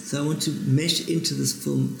those. So I want to mesh into this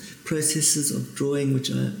film processes of drawing, which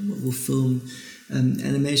I will film,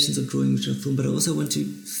 animations of drawing, which I'll film, but I also want to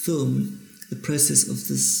film the process of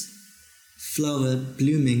this flower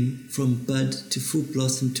blooming from bud to full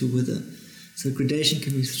blossom to wither. So gradation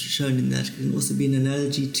can be shown in that. It can also be an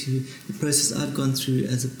analogy to the process I've gone through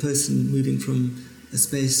as a person moving from a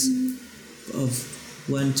space of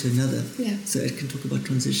one to another. Yeah. So it can talk about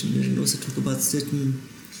transition. It can also talk about certain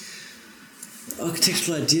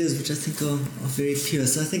architectural ideas which I think are very pure.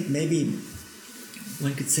 So I think maybe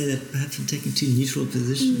one could say that perhaps I'm taking too neutral a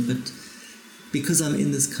position, but because I'm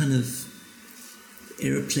in this kind of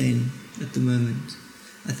aeroplane at the moment,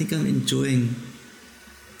 I think I'm enjoying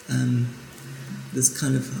this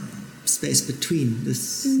kind of space between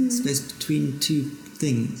two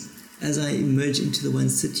things. As I emerge into the one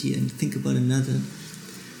city and think about another,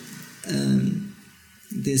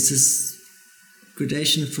 there's this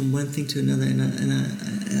gradation from one thing to another, and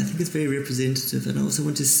I think it's very representative. And I also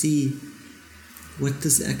want to see what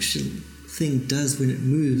this actual thing does when it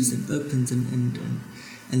moves and opens, and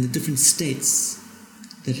the different states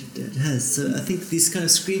that it has. So I think these kind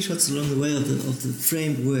of screenshots along the way of the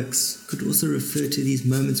framed works could also refer to these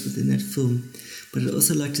moments within that film. But I'd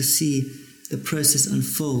also like to see the process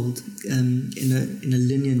unfold in a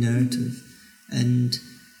linear narrative, and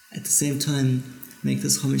at the same time make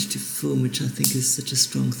this homage to film, which I think is such a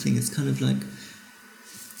strong thing. It's kind of like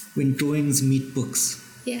when drawings meet books.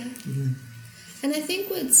 Yeah. And I think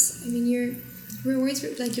we're always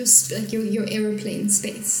like your aeroplane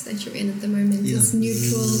space that you're in at the moment. Yeah. It's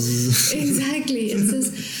neutral. Exactly. It's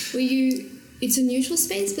this it's a neutral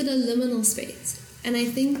space but a liminal space. And I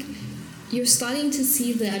think you're starting to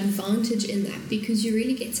see the advantage in that because you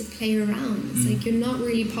really get to play around. It's like you're not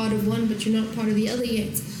really part of one, but you're not part of the other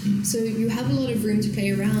yet. So you have a lot of room to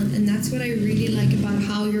play around, and that's what I really like about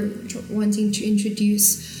how you're wanting to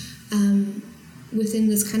introduce within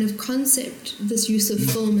this kind of concept, this use of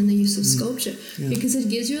film and the use of sculpture, because it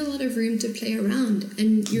gives you a lot of room to play around,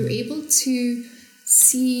 and you're able to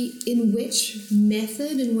see in which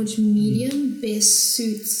method and which medium best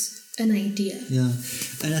suits an idea. Yeah,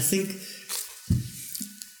 and I think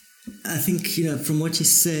from what you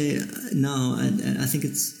say now, I think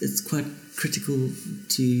it's quite critical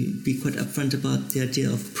to be quite upfront about the idea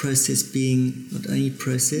of process being not only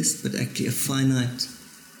process but actually a finite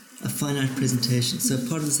presentation. So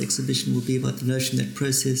part of this exhibition will be about the notion that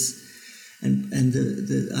process and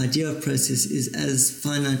the idea of process is as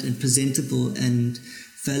finite and presentable and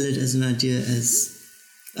valid as an idea as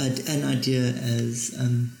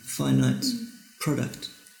finite product.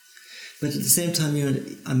 But at the same time,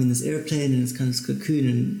 I'm in this airplane and it's kind of this cocoon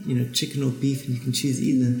and, chicken or beef, and you can choose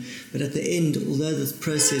either. But at the end, although this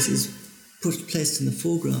process is placed in the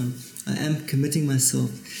foreground, I am committing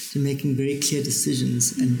myself to making very clear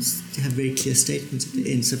decisions and to have very clear statements at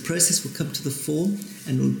the end. So process will come to the fore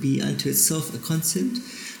and will be unto itself a concept,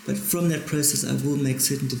 but from that process I will make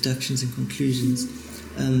certain deductions and conclusions.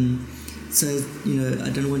 So I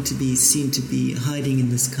don't want to be seen to be hiding in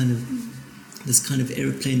this kind of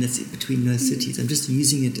aeroplane that's between no cities. I'm just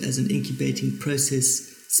using it as an incubating process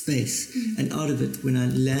space, and out of it, when I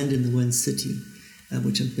land in the one city,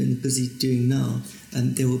 which I've been busy doing now,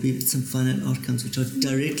 there will be some finite outcomes which are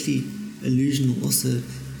directly allusional also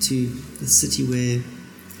to the city where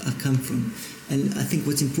I come from. And I think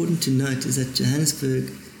what's important to note is that Johannesburg,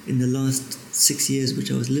 in the last 6 years which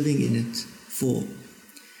I was living in it for,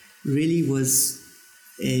 really was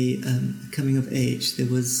a coming of age. There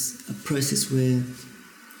was a process where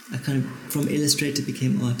I kind of, from illustrator,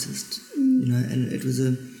 became artist, and it was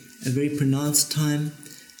a very pronounced time,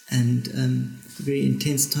 and a very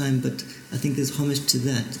intense time, but I think there's homage to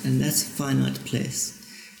that, and that's a finite place.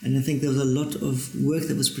 And I think there was a lot of work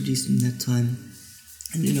that was produced in that time.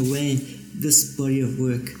 And in a way, this body of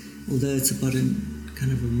work, although it's about a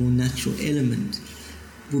kind of a more natural element,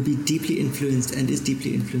 will be deeply influenced and is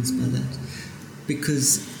deeply influenced by that.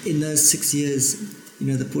 Because in those 6 years,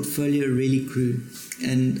 the portfolio really grew.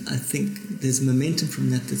 And I think there's momentum from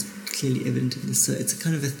that that's clearly evident in this. So it's a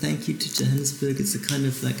kind of a thank you to Johannesburg. It's a kind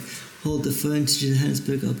of like, hold the phone to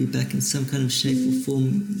Johannesburg, I'll be back in some kind of shape or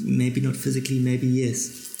form, maybe not physically, maybe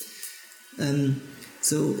yes.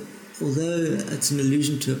 So although it's an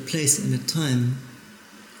allusion to a place and a time,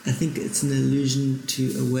 I think it's an allusion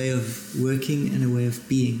to a way of working and a way of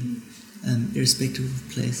being, irrespective of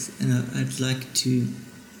place. And I'd like to,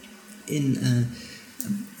 in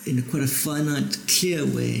a quite a finite, clear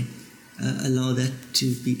way, allow that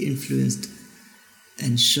to be influenced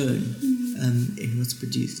and shown in what's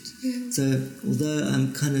produced. Yeah. So although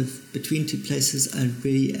I'm kind of between two places, I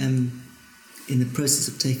really am in the process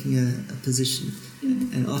of taking a position.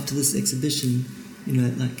 And after this exhibition,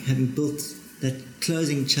 like having built that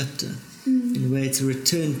closing chapter, in a way it's a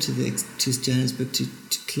return to Johannesburg to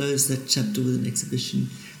close that chapter with an exhibition.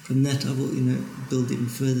 From that I will build even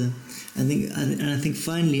further. I think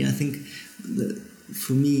finally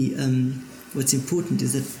for me what's important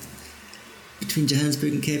is that between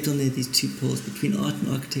Johannesburg and Cape Town there are these two poles, between art and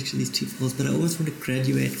architecture these two poles, but I almost want to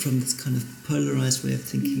graduate from this kind of polarized way of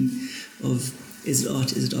thinking of is it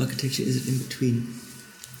art, is it architecture, is it in between,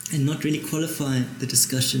 and not really qualify the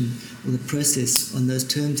discussion or the process on those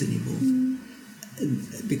terms anymore,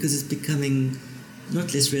 because it's becoming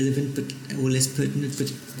not less relevant or less pertinent,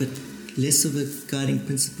 but less of a guiding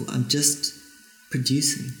principle. I'm just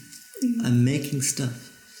producing. I'm making stuff.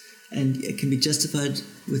 And it can be justified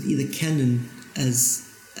with either canon as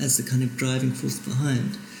the kind of driving force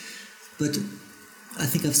behind. But I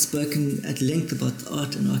think I've spoken at length about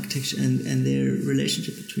art and architecture and their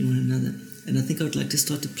relationship between one another. And I think I would like to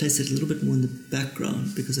start to place it a little bit more in the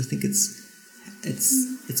background, because I think it's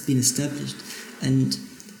been established. And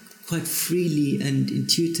quite freely and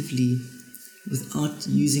intuitively, without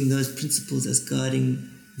using those principles as guiding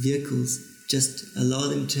vehicles, just allow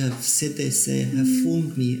them to have said their say, have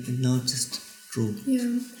formed me, and now just draw. Yeah.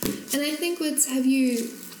 And I think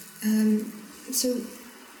so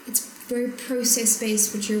it's very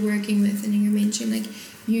process-based what you're working with, and you're mentioning like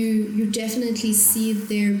you definitely see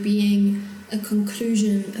there being a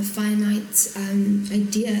conclusion, a finite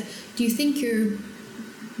idea. Do you think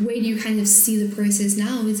where do you kind of see the process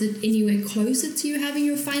now? Is it anywhere closer to you having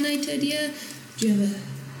your finite idea? Do you have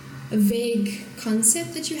a vague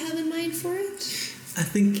concept that you have in mind for it? I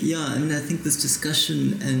think this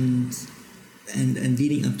discussion and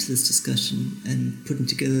leading up to this discussion and putting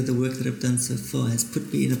together the work that I've done so far has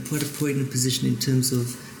put me in quite a poignant position in terms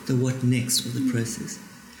of the what next of the process.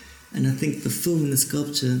 And I think the film and the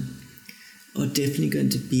sculpture are definitely going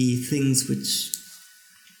to be things which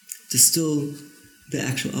distill the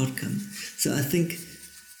actual outcome. So I think,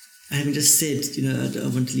 having just said, I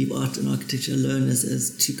want to leave art and architecture alone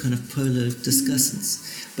as two kind of polar discussants,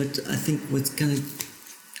 but I think what's going to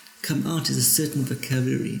come out is a certain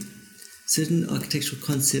vocabulary. Certain architectural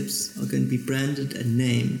concepts are going to be branded and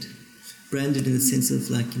named. Branded in the sense of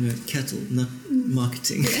cattle, not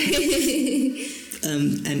marketing.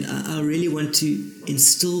 And I really want to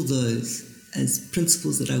instill those as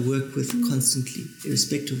principles that I work with constantly,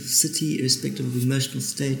 irrespective of city, irrespective of emotional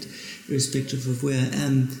state, irrespective of where I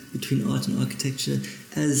am between art and architecture.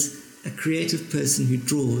 As a creative person who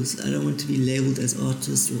draws, I don't want to be labelled as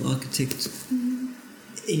artist or architect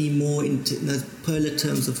anymore in those polar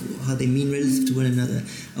terms of how they mean relative to one another.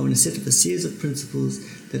 I want to set up a series of principles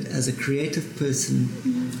that as a creative person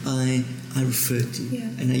I refer to,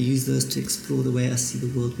 and I use those to explore the way I see the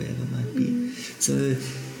world wherever it might be. So,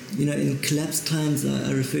 in collapsed times,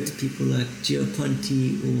 I refer to people like Gio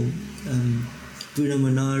Ponti or Bruno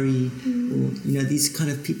Munari, or these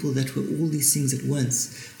kind of people that were all these things at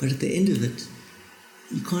once. But at the end of it,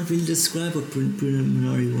 you can't really describe what Bruno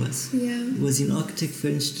Munari was. Yeah. Was he an architect,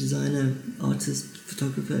 furniture designer, artist,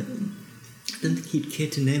 photographer? I don't think he'd care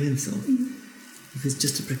to name himself. He was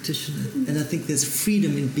just a practitioner. And I think there's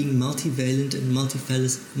freedom in being multivalent and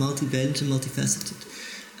multifaceted.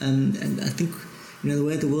 And I think, the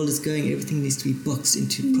way the world is going, everything needs to be boxed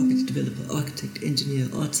into property developer, architect, engineer,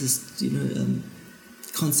 artist,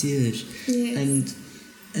 concierge. Yes.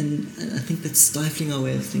 And I think that's stifling our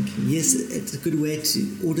way of thinking. Yes, it's a good way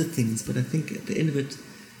to order things, but I think at the end of it,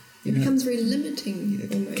 it becomes very limiting.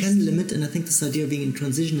 It can limit, and I think this idea of being in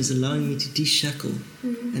transition is allowing me to deshackle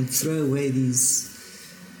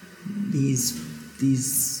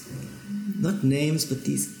not names, but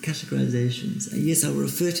these categorizations. Yes, I will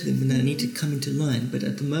refer to them when I need to come into line, but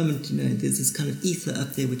at the moment, there's this kind of ether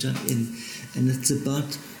up there which I'm in, and it's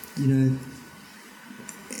about,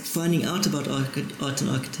 finding out about art and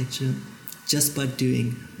architecture just by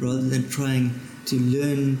doing, rather than trying to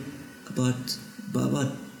learn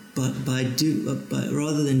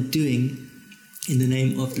rather than doing in the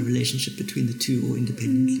name of the relationship between the two or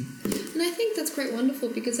independently. And I think that's quite wonderful,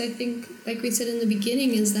 because I think, like we said in the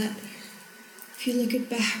beginning, is that if you look at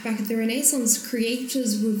back at the Renaissance,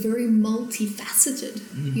 creators were very multifaceted.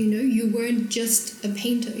 You weren't just a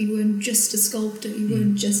painter, you weren't just a sculptor, you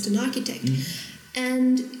weren't just an architect.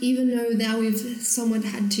 And even though now we've somewhat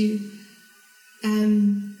had to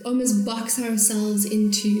almost box ourselves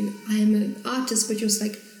into, I am an artist, but you're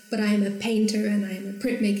like, but I am a painter and I am a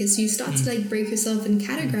printmaker. So you start to break yourself and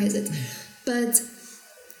categorize it. But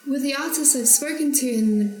with the artists I've spoken to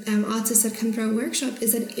and artists that come to our workshop,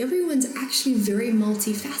 is that everyone's actually very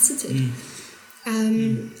multifaceted.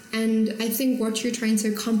 And I think what you're trying to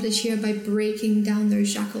accomplish here by breaking down those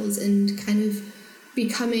shackles and kind of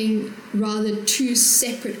becoming rather two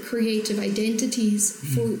separate creative identities,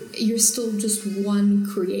 you're still just one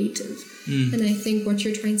creative. And I think what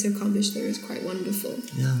you're trying to accomplish there is quite wonderful.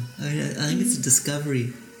 Yeah, I think it's a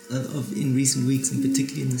discovery of in recent weeks, and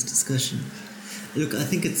particularly in this discussion. Look, I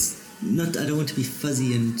think it's not, I don't want to be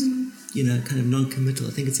fuzzy and, kind of non-committal.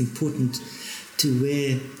 I think it's important to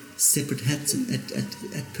wear separate hats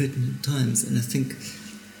at pertinent times. And I think,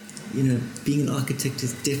 being an architect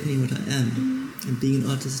is definitely what I am. And being an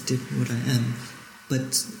artist is definitely what I am.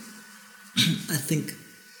 But I think,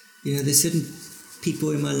 there's certain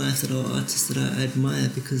people in my life that are artists that I admire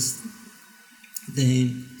because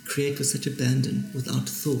they create with such abandon, without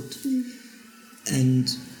thought.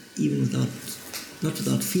 And even not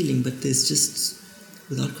without feeling, but there's just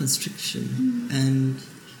without constriction. And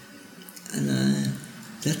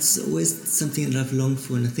that's always something that I've longed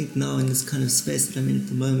for. And I think now in this kind of space that I'm in at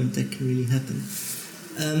the moment, that can really happen.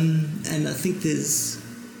 And I think there's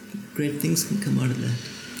great things can come out of that.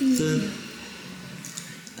 So,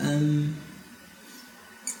 and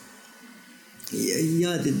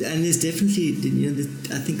there's definitely,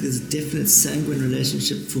 I think there's a definite sanguine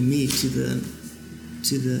relationship for me to the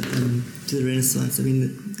Renaissance. I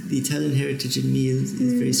mean, the Italian heritage in me is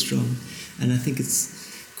very strong, and I think it's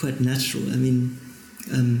quite natural. I mean,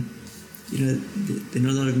 there are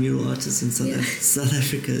not a lot of mural artists in South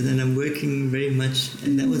Africa, and I'm working very much,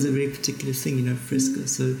 and that was a very particular thing, fresco.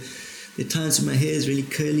 So there are times when my hair is really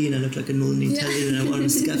curly and I look like a northern Italian, and I'm on a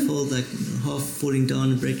scaffold, like half falling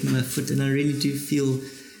down and breaking my foot, and I really do feel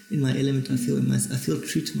in my element. I feel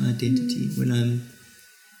true to my identity when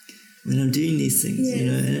I'm doing these things, and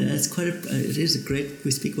it's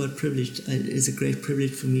we speak about privilege. It is a great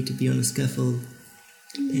privilege for me to be on a scaffold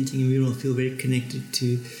painting a mural. I feel very connected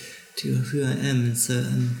to who I am, and so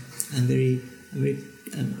I'm very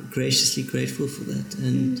graciously grateful for that.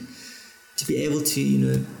 And to be able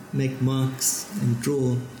to, make marks and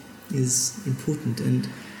draw is important. And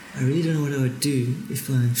I really don't know what I would do if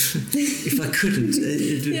I couldn't.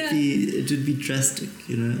 It would be drastic,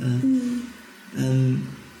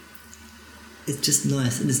 It's just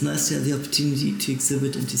nice, and it's nice to have the opportunity to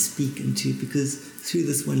exhibit and to speak because through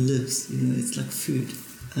this one lives. It's like food.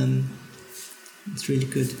 It's really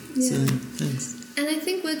good. So thanks. And I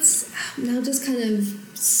think what's now just kind of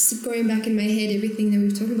going back in my head, everything that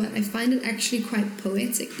we've talked about, I find it actually quite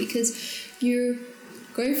poetic, because you're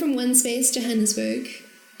going from one space, Johannesburg,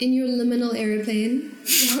 in your liminal aeroplane,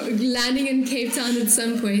 landing in Cape Town at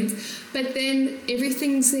some point, but then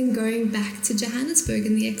everything's then going back to Johannesburg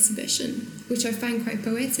in the exhibition, which I find quite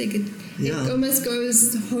poetic. It almost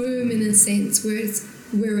goes home in a sense,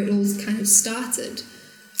 where it all kind of started.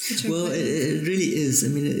 Well, it really is. I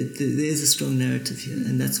mean, there's a strong narrative here,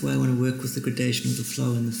 and that's why I want to work with the gradation of the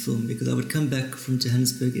flower in the film, because I would come back from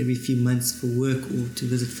Johannesburg every few months for work or to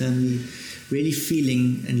visit family, really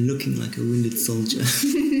feeling and looking like a wounded soldier,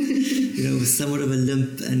 with somewhat of a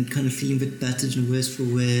limp and kind of feeling a bit battered and worse for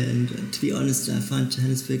wear. And to be honest, I found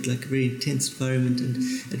Johannesburg like a very intense environment, and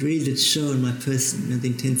it really did show on my person, the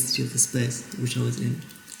intensity of the space which I was in.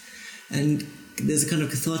 And there's a kind of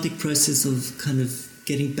cathartic process of kind of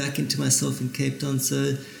getting back into myself in Cape Town.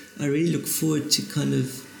 So I really look forward to kind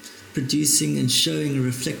of producing and showing a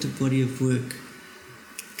reflective body of work,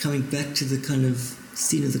 coming back to the kind of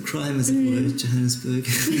scene of the crime, as it were, Johannesburg,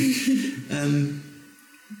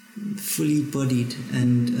 fully bodied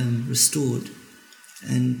and restored,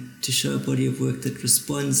 and to show a body of work that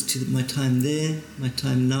responds to my time there, my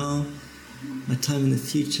time now, my time in the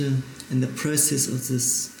future, and the process of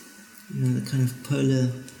this, the kind of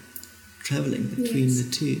polar traveling between the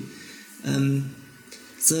two.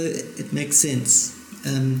 So it makes sense.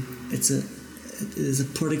 There's a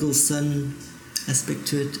prodigal son aspect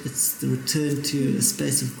to it. It's the return to a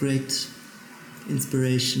space of great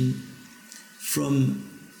inspiration from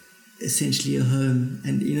essentially a home.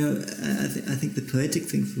 And I think the poetic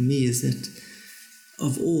thing for me is that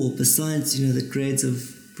of all, besides the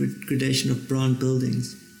gradation of brown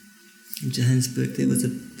buildings in Johannesburg, there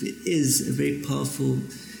is a very powerful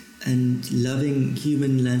and loving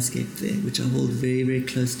human landscape there, which I hold very, very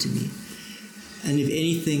close to me. And if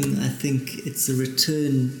anything, I think it's a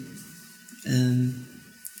return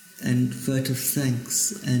and vote of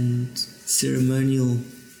thanks and ceremonial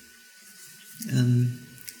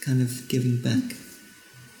kind of giving back.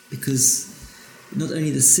 Because not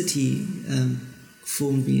only the city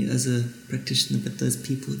formed me as a practitioner, but those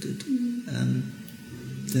people did.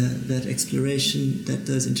 That exploration,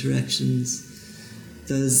 those interactions,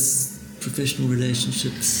 those professional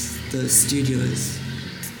relationships, those studios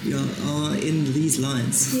are in these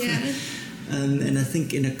lines. Yeah. And I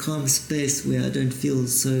think in a calm space where I don't feel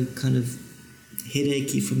so kind of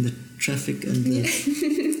headachy from the traffic and the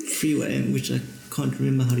freeway, which I can't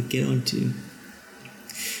remember how to get onto,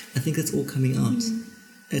 I think that's all coming out.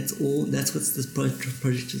 That's what this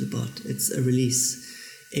project is about. It's a release.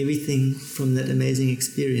 Everything from that amazing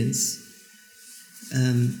experience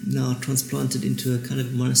now transplanted into a kind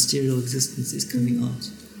of monasterial existence is coming out.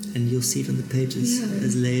 And you'll see it on the pages,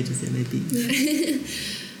 as layered as they may be. Yeah.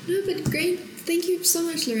 No, but great. Thank you so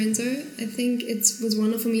much, Lorenzo. I think it was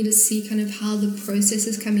wonderful for me to see kind of how the process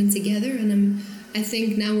is coming together. And I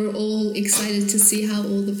think now we're all excited to see how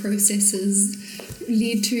all the processes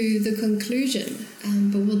lead to the conclusion.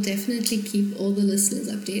 But we'll definitely keep all the listeners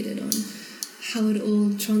updated on how it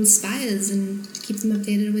all transpires and keep them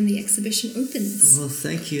updated when the exhibition opens. Well,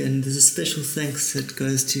 thank you. And there's a special thanks that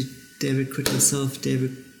goes to David Critt himself,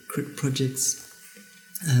 David Critt Projects,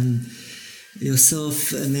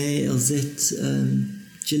 yourself, May,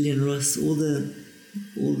 LZ, Gillian Ross, all the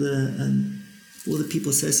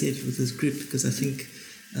people associated with this group, because I think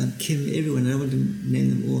Kim, everyone, I don't want to name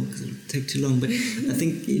them all because it'll take too long, but I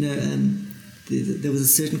think there was a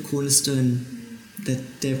certain cornerstone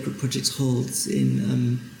that David Critt Projects holds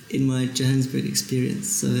in my Johannesburg experience.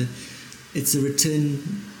 So it's a return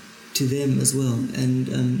to them as well, and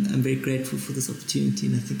I'm very grateful for this opportunity,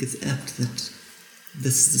 and I think it's apt that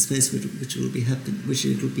this is the space which it will be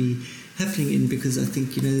happening in, because I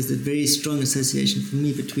think there's a very strong association for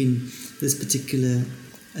me between this particular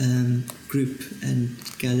group and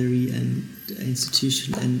gallery and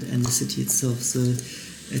institution and the city itself. So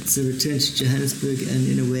it's a return to Johannesburg and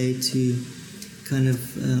in a way to kind of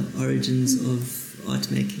origins of art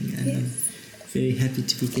making, and I'm very happy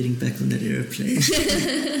to be getting back on that aeroplane.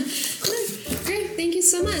 Great, thank you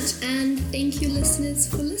so much, and thank you listeners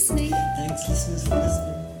for listening. Thanks listeners for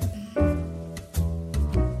listening.